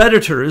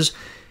predators.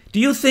 Do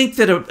you think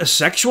that a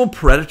sexual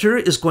predator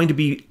is going to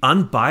be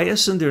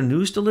unbiased in their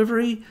news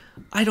delivery?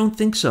 I don't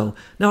think so.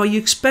 Now, you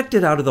expect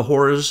it out of the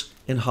whores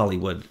in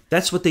Hollywood.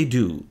 That's what they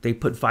do. They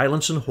put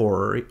violence and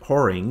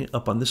whoring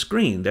up on the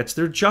screen. That's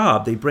their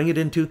job. They bring it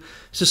into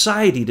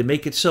society to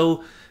make it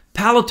so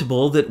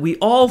palatable that we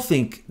all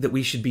think that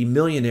we should be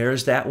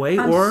millionaires that way.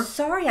 I'm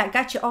sorry, I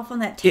got you off on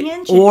that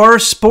tangent. Or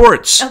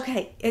sports.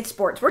 Okay, it's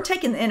sports. We're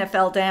taking the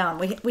NFL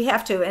down. We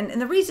have to.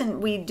 And the reason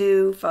we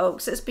do,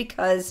 folks, is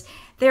because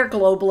they're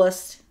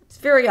globalists. It's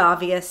very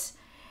obvious.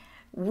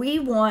 We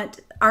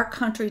want our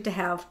country to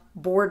have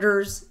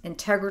borders,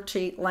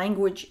 integrity,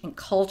 language, and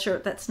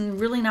culture. That's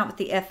really not what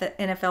the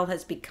NFL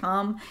has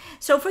become.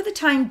 So for the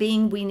time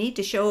being, we need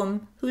to show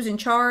them who's in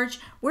charge.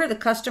 We're the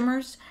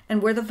customers,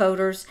 and we're the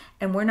voters,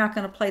 and we're not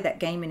going to play that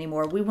game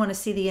anymore. We want to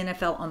see the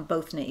NFL on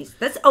both knees.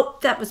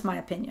 That was my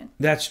opinion.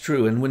 That's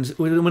true. And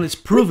when it's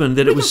proven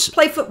that it was...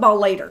 play football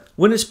later.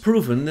 When it's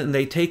proven, and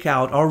they take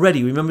out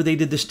already, remember they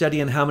did the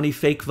study on how many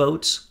fake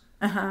votes?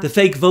 The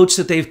fake votes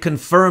that they've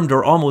confirmed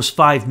are almost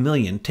 5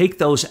 million. Take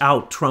those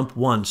out, Trump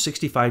won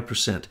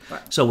 65%.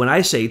 Right. So when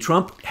I say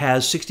Trump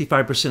has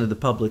 65% of the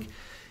public,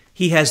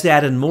 he has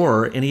that and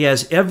more, and he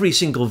has every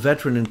single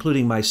veteran,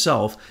 including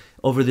myself,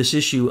 over this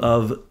issue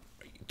of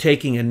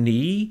taking a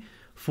knee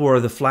for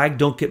the flag.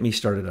 Don't get me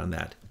started on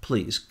that,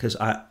 please, because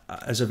I,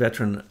 as a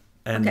veteran,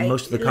 and Okay,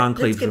 most of the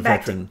conclaves were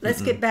veteran.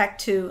 Let's get back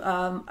to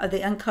the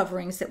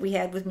uncoverings that we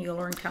had with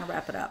Mueller and kind of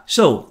wrap it up.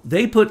 So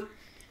they put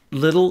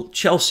little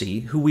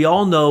Chelsea, who we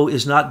all know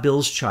is not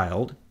Bill's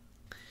child,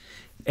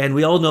 and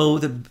we all know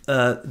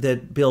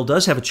that Bill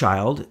does have a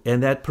child,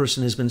 and that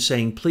person has been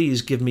saying,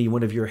 please give me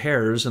one of your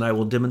hairs and I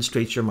will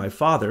demonstrate you're my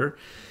father.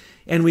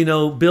 And we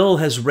know Bill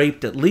has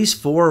raped at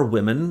least 4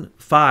 women,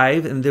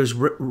 5, and there's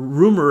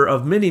rumor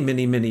of many,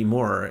 many, many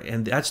more.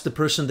 And that's the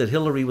person that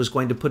Hillary was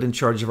going to put in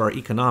charge of our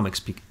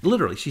economics.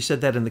 Literally, she said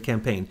that in the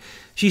campaign.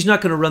 She's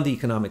not going to run the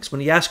economics. When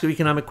you ask her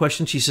economic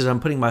questions, she says, I'm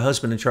putting my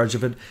husband in charge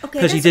of it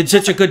because he did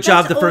such a good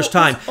job the first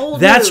time.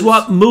 That's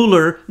what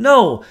Mueller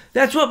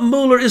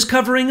is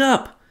covering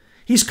up.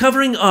 He's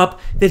covering up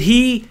that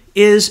he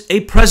is a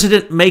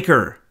president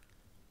maker.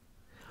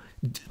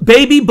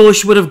 Baby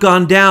Bush would have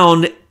gone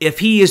down if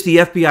he, as the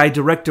FBI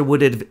director,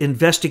 would have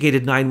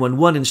investigated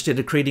 9/11 instead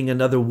of creating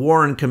another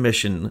Warren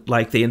Commission,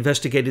 like they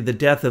investigated the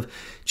death of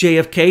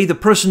JFK. The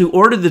person who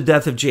ordered the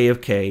death of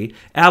JFK,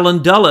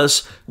 Alan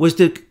Dulles, was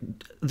the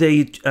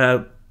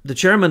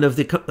chairman of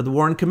the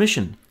Warren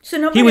Commission.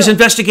 So he was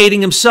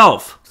investigating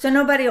himself. So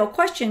nobody will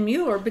question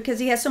Mueller because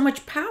he has so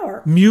much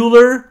power.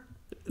 Mueller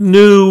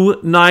knew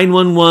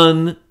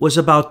 9/11 was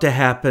about to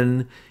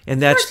happen,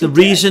 and that's the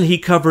reason he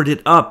covered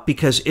it up,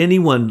 because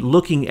anyone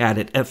looking at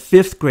it, a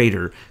 5th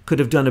grader, could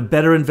have done a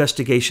better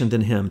investigation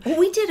than him. Well,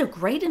 we did a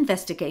great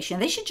investigation.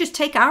 They should just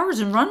take ours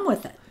and run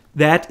with it.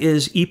 That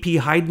is E.P.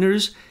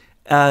 Heidner's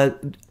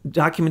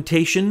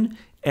documentation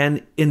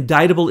and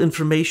indictable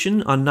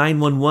information on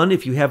 911.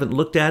 If you haven't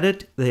looked at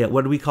it,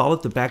 what do we call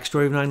it? The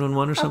backstory of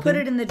 911 or something? I'll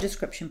put it in the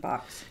description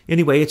box.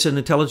 Anyway, it's an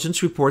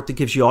intelligence report that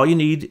gives you all you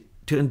need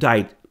to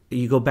indict.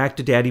 You go back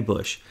to Daddy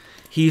Bush.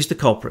 He's the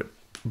culprit.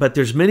 But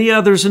there's many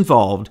others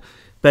involved,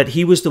 but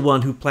he was the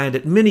one who planned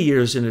it many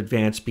years in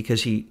advance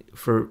because he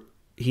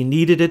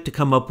needed it to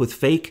come up with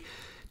fake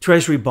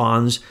treasury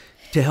bonds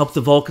to help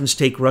the Vulcans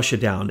take Russia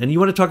down. And you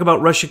want to talk about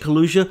Russia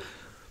collusion?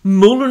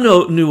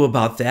 Mueller knew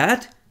about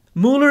that.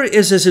 Mueller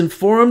is as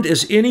informed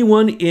as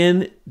anyone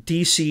in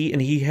D.C.,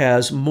 and he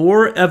has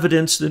more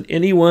evidence than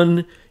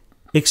anyone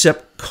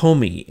except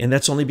Comey. And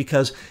that's only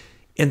because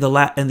in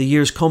the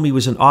years Comey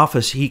was in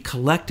office, he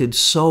collected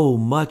so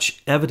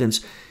much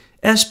evidence,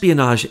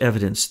 espionage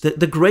evidence.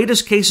 The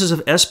greatest cases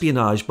of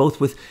espionage,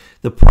 both with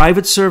the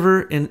private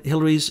server in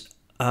Hillary's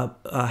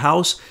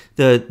house,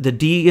 the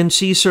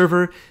DNC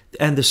server,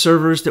 and the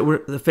servers that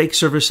were the fake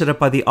servers set up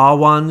by the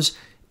Awans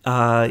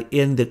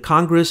in the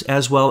Congress,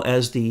 as well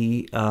as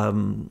the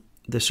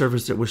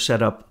servers that were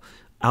set up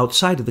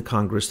outside of the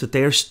Congress, that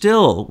they are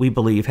still, we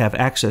believe, have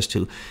access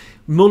to.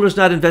 Mueller's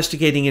not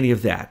investigating any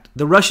of that.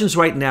 The Russians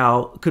right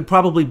now could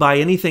probably buy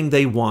anything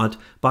they want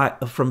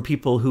from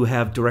people who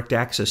have direct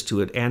access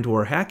to it and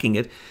or hacking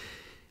it.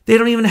 They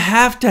don't even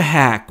have to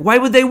hack. Why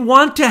would they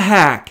want to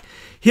hack?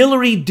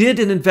 Hillary did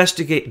an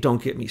investigate.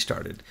 Don't get me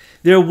started.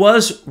 There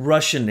was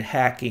Russian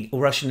hacking,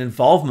 Russian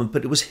involvement,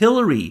 but it was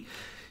Hillary.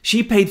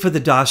 She paid for the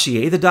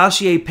dossier. The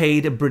dossier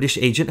paid a British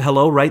agent.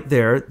 Hello, right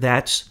there.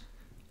 That's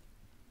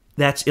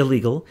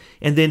illegal.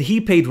 And then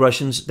he paid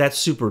Russians. That's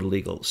super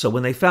illegal. So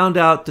when they found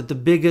out that the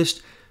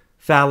biggest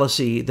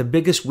fallacy, the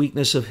biggest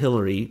weakness of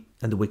Hillary,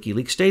 and the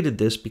WikiLeaks stated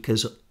this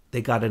because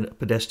they got a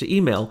Podesta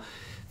email,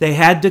 they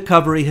had to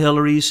cover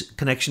Hillary's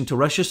connection to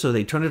Russia, so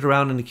they turned it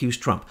around and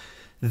accused Trump.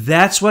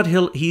 That's what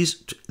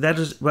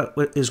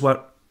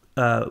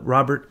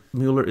Robert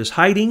Mueller is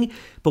hiding.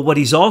 But what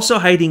he's also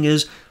hiding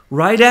is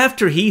right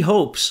after he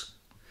hopes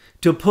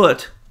to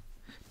put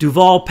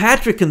Duval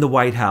Patrick in the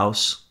White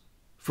House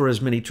for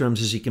as many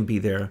terms as he can be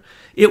there,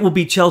 it will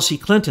be Chelsea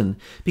Clinton,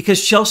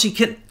 because Chelsea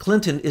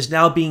Clinton is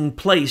now being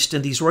placed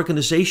in these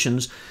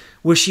organizations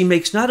where she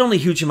makes not only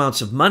huge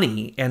amounts of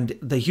money, and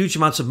the huge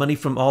amounts of money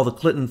from all the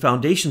Clinton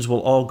foundations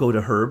will all go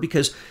to her,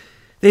 because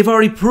they've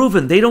already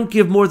proven they don't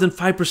give more than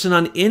 5%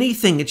 on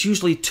anything. It's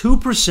usually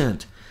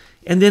 2%.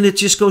 And then it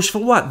just goes for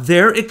what?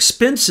 Their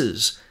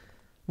expenses.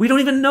 We don't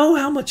even know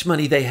how much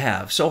money they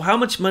have. So how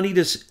much money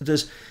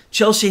does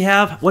Chelsea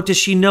have? What does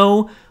she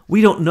know?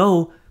 We don't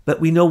know. But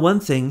we know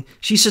one thing.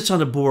 She sits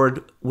on a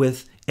board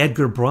with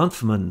Edgar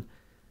Bronfman,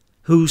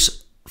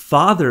 whose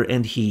father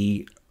and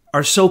he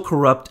are so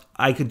corrupt,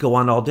 I could go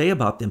on all day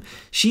about them.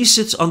 She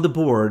sits on the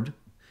board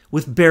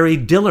with Barry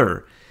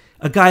Diller,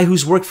 a guy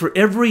who's worked for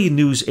every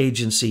news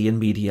agency and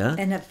media.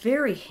 And a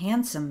very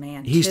handsome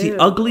man, He's the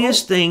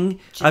ugliest thing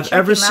I've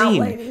ever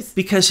seen,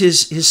 because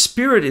his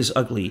spirit is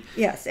ugly.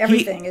 Yes,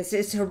 everything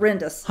is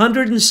horrendous.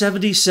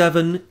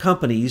 177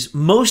 companies,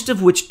 most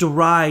of which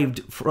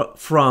derived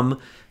from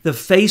the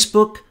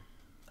Facebook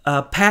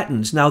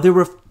patents. Now, there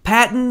were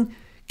patent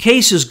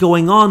cases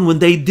going on when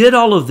they did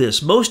all of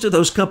this. Most of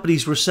those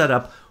companies were set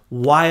up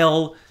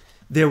while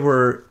there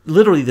were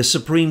literally the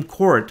Supreme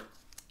Court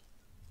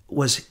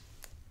was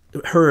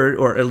heard,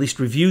 or at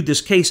least reviewed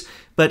this case,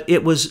 but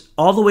it was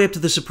all the way up to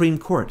the Supreme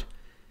Court.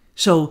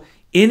 So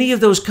any of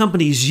those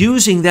companies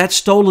using that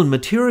stolen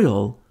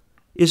material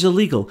is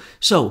illegal.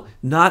 So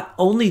not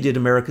only did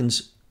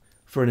Americans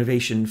for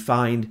Innovation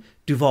find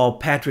Duval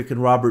Patrick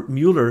and Robert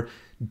Mueller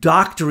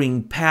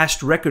doctoring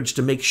past records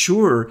to make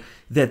sure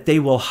that they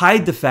will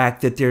hide the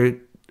fact that they're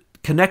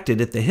connected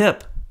at the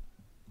hip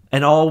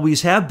and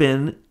always have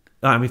been,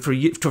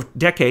 for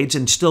decades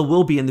and still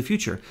will be in the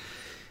future.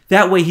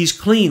 That way he's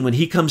clean when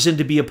he comes in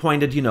to be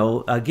appointed.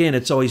 Again,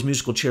 it's always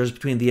musical chairs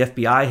between the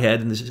FBI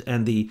head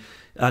and the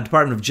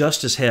Department of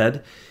Justice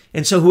head.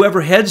 And so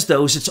whoever heads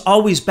those, it's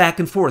always back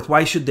and forth.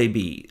 Why should they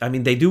be? I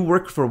mean, they do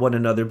work for one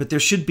another, but there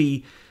should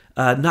be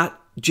not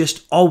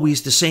just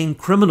always the same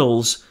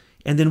criminals.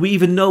 And then we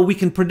even know we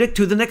can predict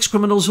who the next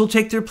criminals who'll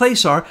take their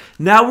place are.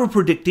 Now we're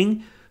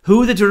predicting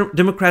who the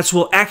Democrats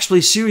will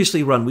actually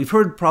seriously run. We've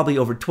heard probably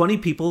over 20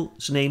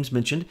 people's names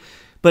mentioned,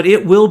 but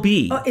it will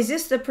be. Oh, is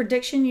this the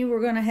prediction you were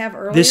going to have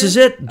earlier? This is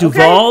it.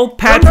 Duval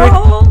Patrick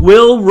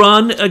will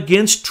run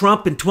against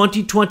Trump in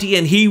 2020,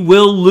 and he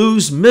will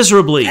lose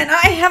miserably. And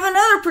I have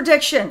another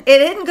prediction.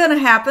 It isn't going to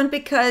happen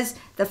because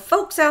the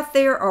folks out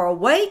there are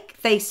awake.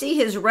 They see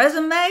his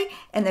resume,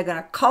 and they're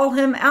going to call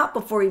him out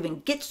before he even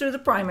gets through the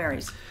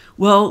primaries.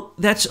 Well,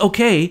 that's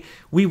okay.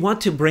 We want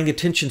to bring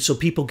attention so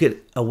people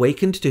get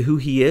awakened to who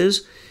he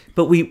is.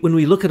 But when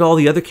we look at all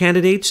the other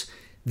candidates,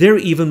 they're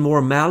even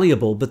more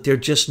malleable, but they're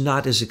just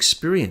not as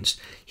experienced.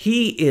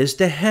 He is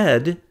the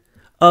head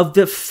of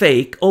the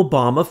fake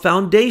Obama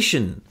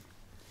Foundation.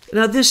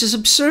 Now, this is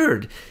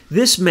absurd.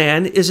 This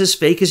man is as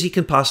fake as he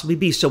can possibly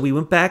be. So we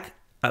went back,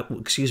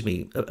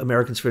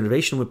 Americans for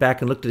Innovation went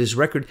back and looked at his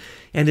record.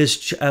 And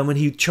when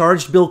he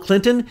charged Bill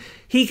Clinton,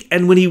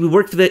 when he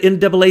worked for the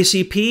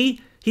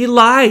NAACP, he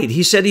lied.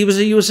 He said he was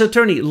a U.S.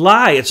 attorney.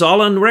 Lie. It's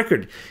all on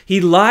record. He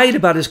lied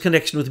about his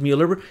connection with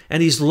Mueller,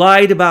 and he's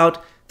lied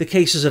about the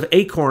cases of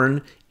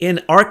Acorn in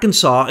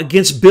Arkansas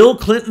against Bill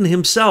Clinton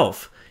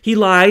himself. He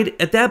lied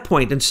at that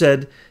point and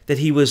said that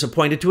he was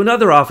appointed to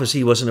another office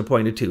he wasn't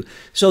appointed to.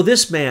 So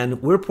this man,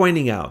 we're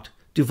pointing out,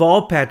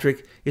 Duval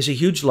Patrick, is a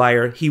huge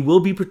liar. He will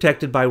be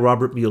protected by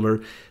Robert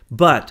Mueller,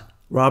 but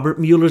Robert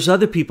Mueller's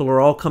other people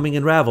are all coming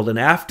unraveled. And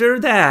after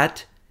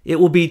that, it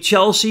will be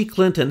Chelsea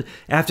Clinton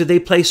after they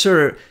place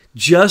her,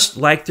 just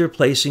like they're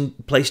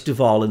placed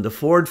Duval in the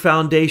Ford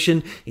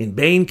Foundation, in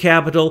Bain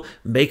Capital,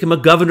 make him a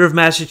governor of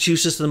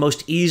Massachusetts, the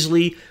most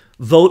easily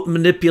vote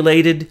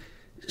manipulated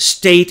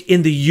state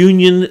in the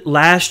union.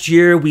 Last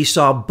year, we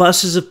saw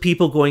buses of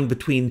people going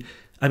between,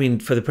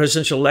 for the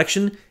presidential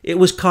election, it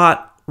was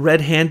caught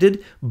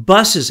red-handed.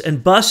 Buses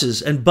and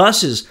buses and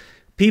buses,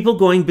 people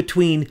going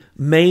between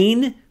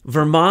Maine,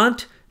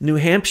 Vermont, New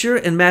Hampshire,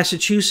 and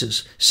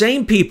Massachusetts.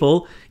 Same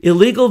people,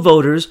 illegal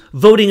voters,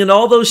 voting in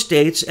all those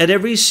states at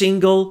every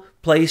single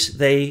place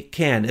they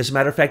can. As a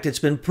matter of fact, it's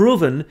been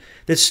proven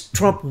that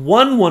Trump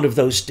won one of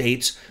those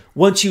states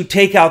once you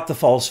take out the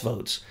false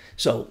votes.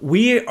 So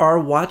we are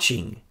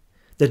watching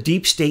the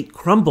deep state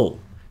crumble.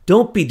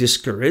 Don't be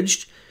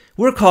discouraged.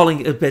 We're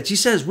calling, as Betsy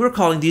says, we're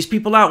calling these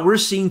people out. We're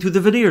seeing through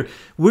the veneer.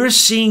 We're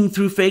seeing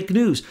through fake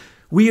news.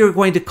 We are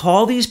going to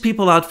call these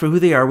people out for who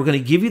they are. We're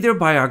going to give you their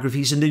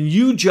biographies, and then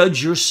you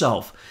judge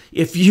yourself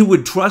if you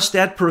would trust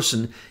that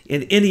person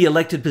in any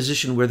elected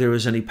position where there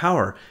is any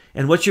power.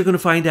 And what you're going to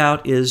find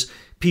out is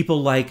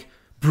people like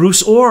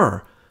Bruce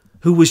Orr,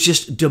 who was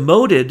just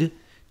demoted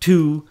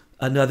to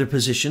another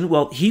position.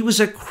 Well, he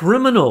was a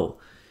criminal.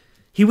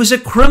 He was a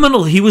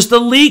criminal. He was the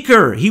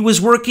leaker. He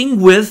was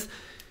working with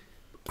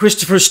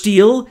Christopher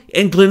Steele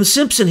and Glenn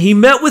Simpson. He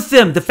met with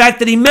them. The fact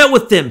that he met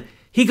with them,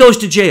 he goes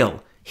to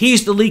jail.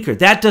 He's the leaker.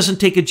 That doesn't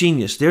take a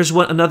genius. There's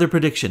another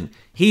prediction.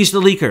 He's the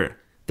leaker.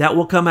 That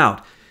will come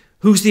out.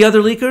 Who's the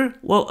other leaker?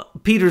 Well,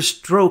 Peter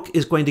Strzok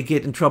is going to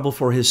get in trouble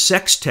for his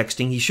sex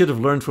texting. He should have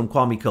learned from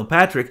Kwame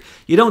Kilpatrick.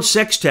 You don't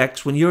sex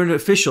text when you're an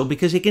official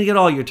because he can get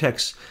all your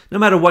texts, no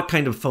matter what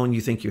kind of phone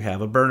you think you have.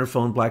 A burner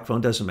phone, black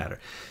phone, doesn't matter.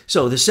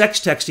 So the sex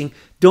texting,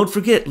 don't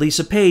forget,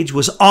 Lisa Page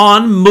was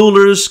on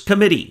Mueller's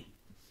committee.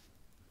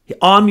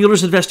 On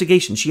Mueller's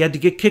investigation. She had to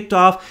get kicked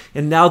off,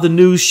 and now the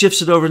news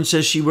shifts it over and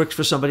says she works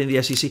for somebody in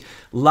the SEC.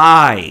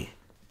 Lie.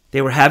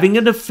 They were having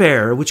an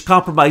affair which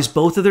compromised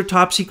both of their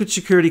top secret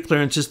security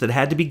clearances that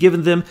had to be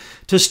given them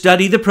to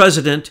study the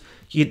president.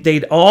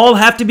 They'd all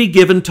have to be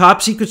given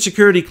top secret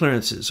security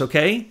clearances,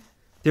 okay?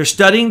 They're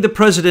studying the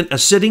president, a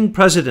sitting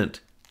president.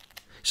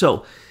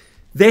 So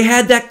they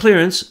had that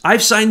clearance.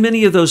 I've signed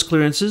many of those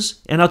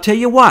clearances, and I'll tell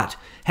you what,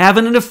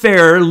 having an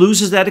affair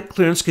loses that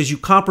clearance because you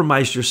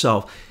compromised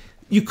yourself.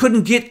 You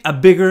couldn't get a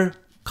bigger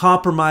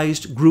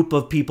compromised group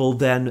of people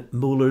than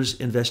Mueller's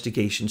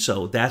investigation.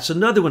 So that's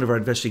another one of our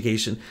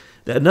investigation.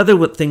 Another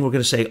thing we're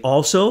going to say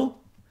also,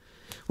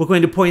 we're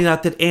going to point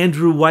out that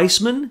Andrew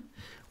Weissman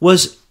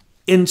was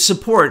in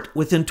support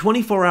within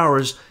 24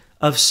 hours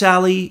of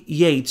Sally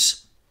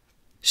Yates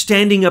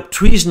standing up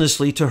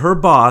treasonously to her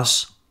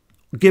boss,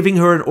 giving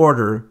her an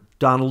order,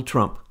 Donald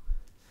Trump.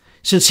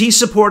 Since he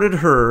supported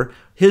her,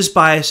 his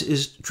bias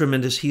is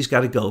tremendous. He's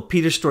got to go.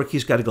 Peter Strzok,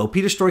 he's got to go.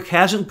 Peter Strzok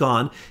hasn't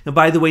gone. And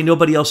by the way,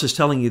 nobody else is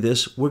telling you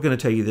this. We're going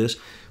to tell you this.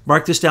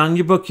 Mark this down in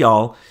your book,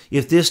 y'all.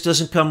 If this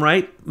doesn't come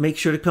right, make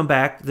sure to come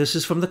back. This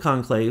is from the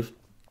conclave.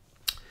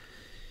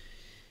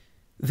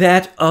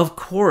 That, of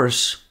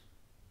course,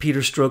 Peter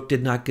Strzok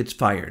did not get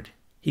fired.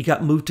 He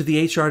got moved to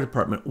the HR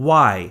department.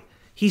 Why?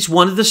 He's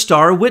one of the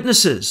star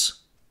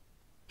witnesses.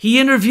 He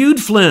interviewed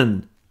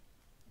Flynn.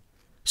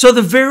 So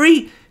the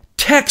very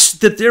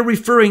text that they're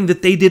referring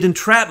that they did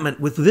entrapment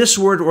with this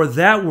word or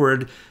that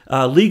word,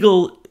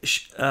 legal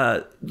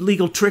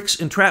tricks,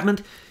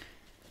 entrapment,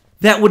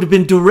 that would have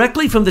been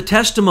directly from the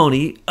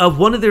testimony of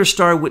one of their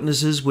star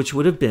witnesses, which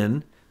would have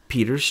been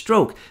Peter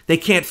Strzok. They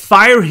can't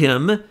fire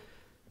him.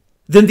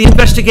 Then the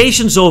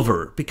investigation's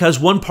over because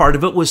one part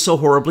of it was so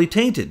horribly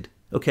tainted.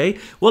 Okay?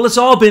 Well, it's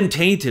all been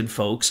tainted,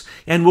 folks,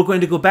 and we're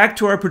going to go back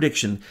to our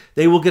prediction.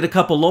 They will get a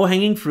couple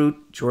low-hanging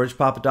fruit, George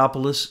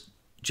Papadopoulos,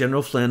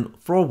 General Flynn,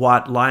 for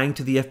what? Lying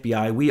to the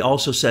FBI. We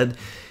also said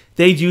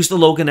they'd use the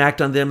Logan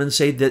Act on them and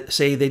say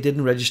they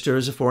didn't register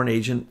as a foreign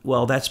agent.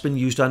 Well, that's been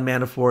used on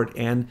Manafort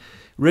and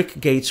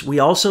Rick Gates. We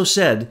also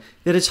said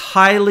that it's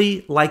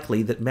highly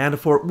likely that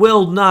Manafort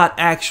will not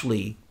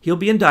actually, he'll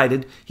be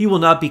indicted, he will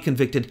not be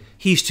convicted,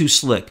 he's too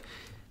slick.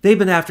 They've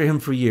been after him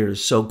for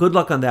years, so good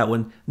luck on that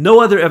one.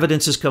 No other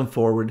evidence has come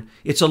forward.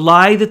 It's a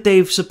lie that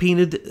they've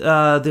subpoenaed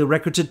the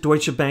records at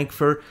Deutsche Bank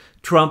for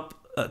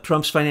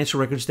Trump's financial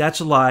records. That's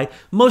a lie.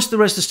 Most of the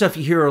rest of the stuff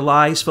you hear are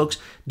lies, folks.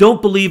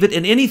 Don't believe it.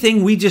 And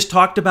anything we just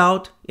talked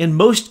about, in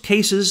most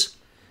cases,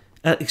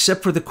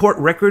 except for the court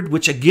record,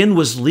 which again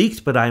was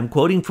leaked, but I'm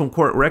quoting from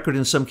court record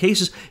in some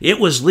cases, it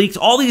was leaked.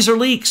 All these are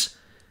leaks.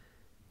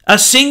 A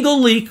single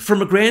leak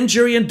from a grand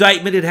jury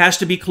indictment, it has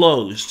to be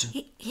closed.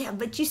 Yeah,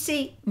 but you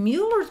see,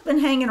 Mueller's been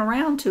hanging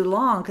around too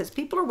long because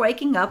people are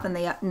waking up and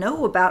they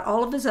know about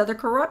all of his other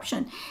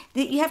corruption.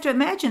 You have to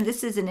imagine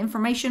this is an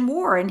information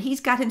war, and he's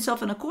got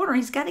himself in a corner.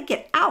 He's got to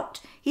get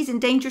out. He's in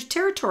dangerous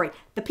territory.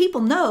 The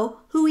people know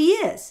who he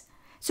is.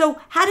 So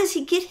how does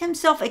he get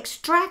himself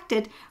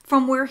extracted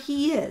from where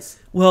he is?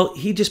 Well,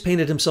 he just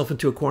painted himself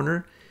into a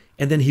corner,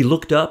 and then he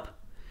looked up,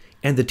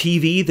 and the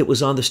TV that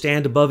was on the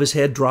stand above his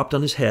head dropped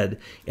on his head.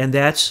 And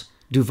that's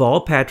Duval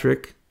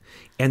Patrick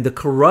and the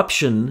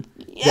corruption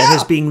that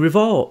is being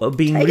revealed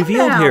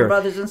here.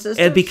 Brothers and sisters.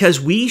 And because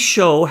we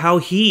show how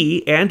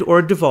he and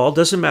or Duval,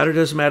 doesn't matter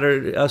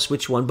to us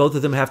which one, both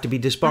of them have to be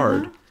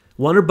disbarred.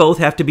 One or both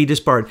have to be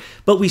disbarred.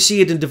 But we see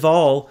it in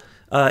Duval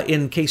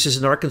in cases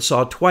in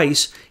Arkansas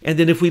twice. And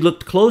then if we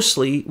looked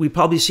closely, we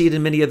probably see it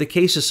in many other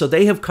cases. So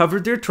they have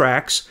covered their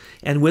tracks.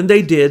 And when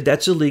they did,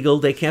 that's illegal.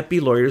 They can't be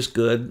lawyers.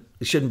 Good.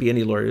 There shouldn't be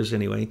any lawyers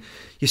anyway.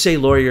 You say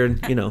lawyer,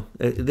 and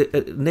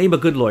name a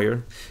good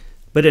lawyer.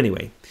 But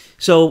anyway,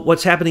 so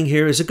what's happening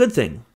here is a good thing.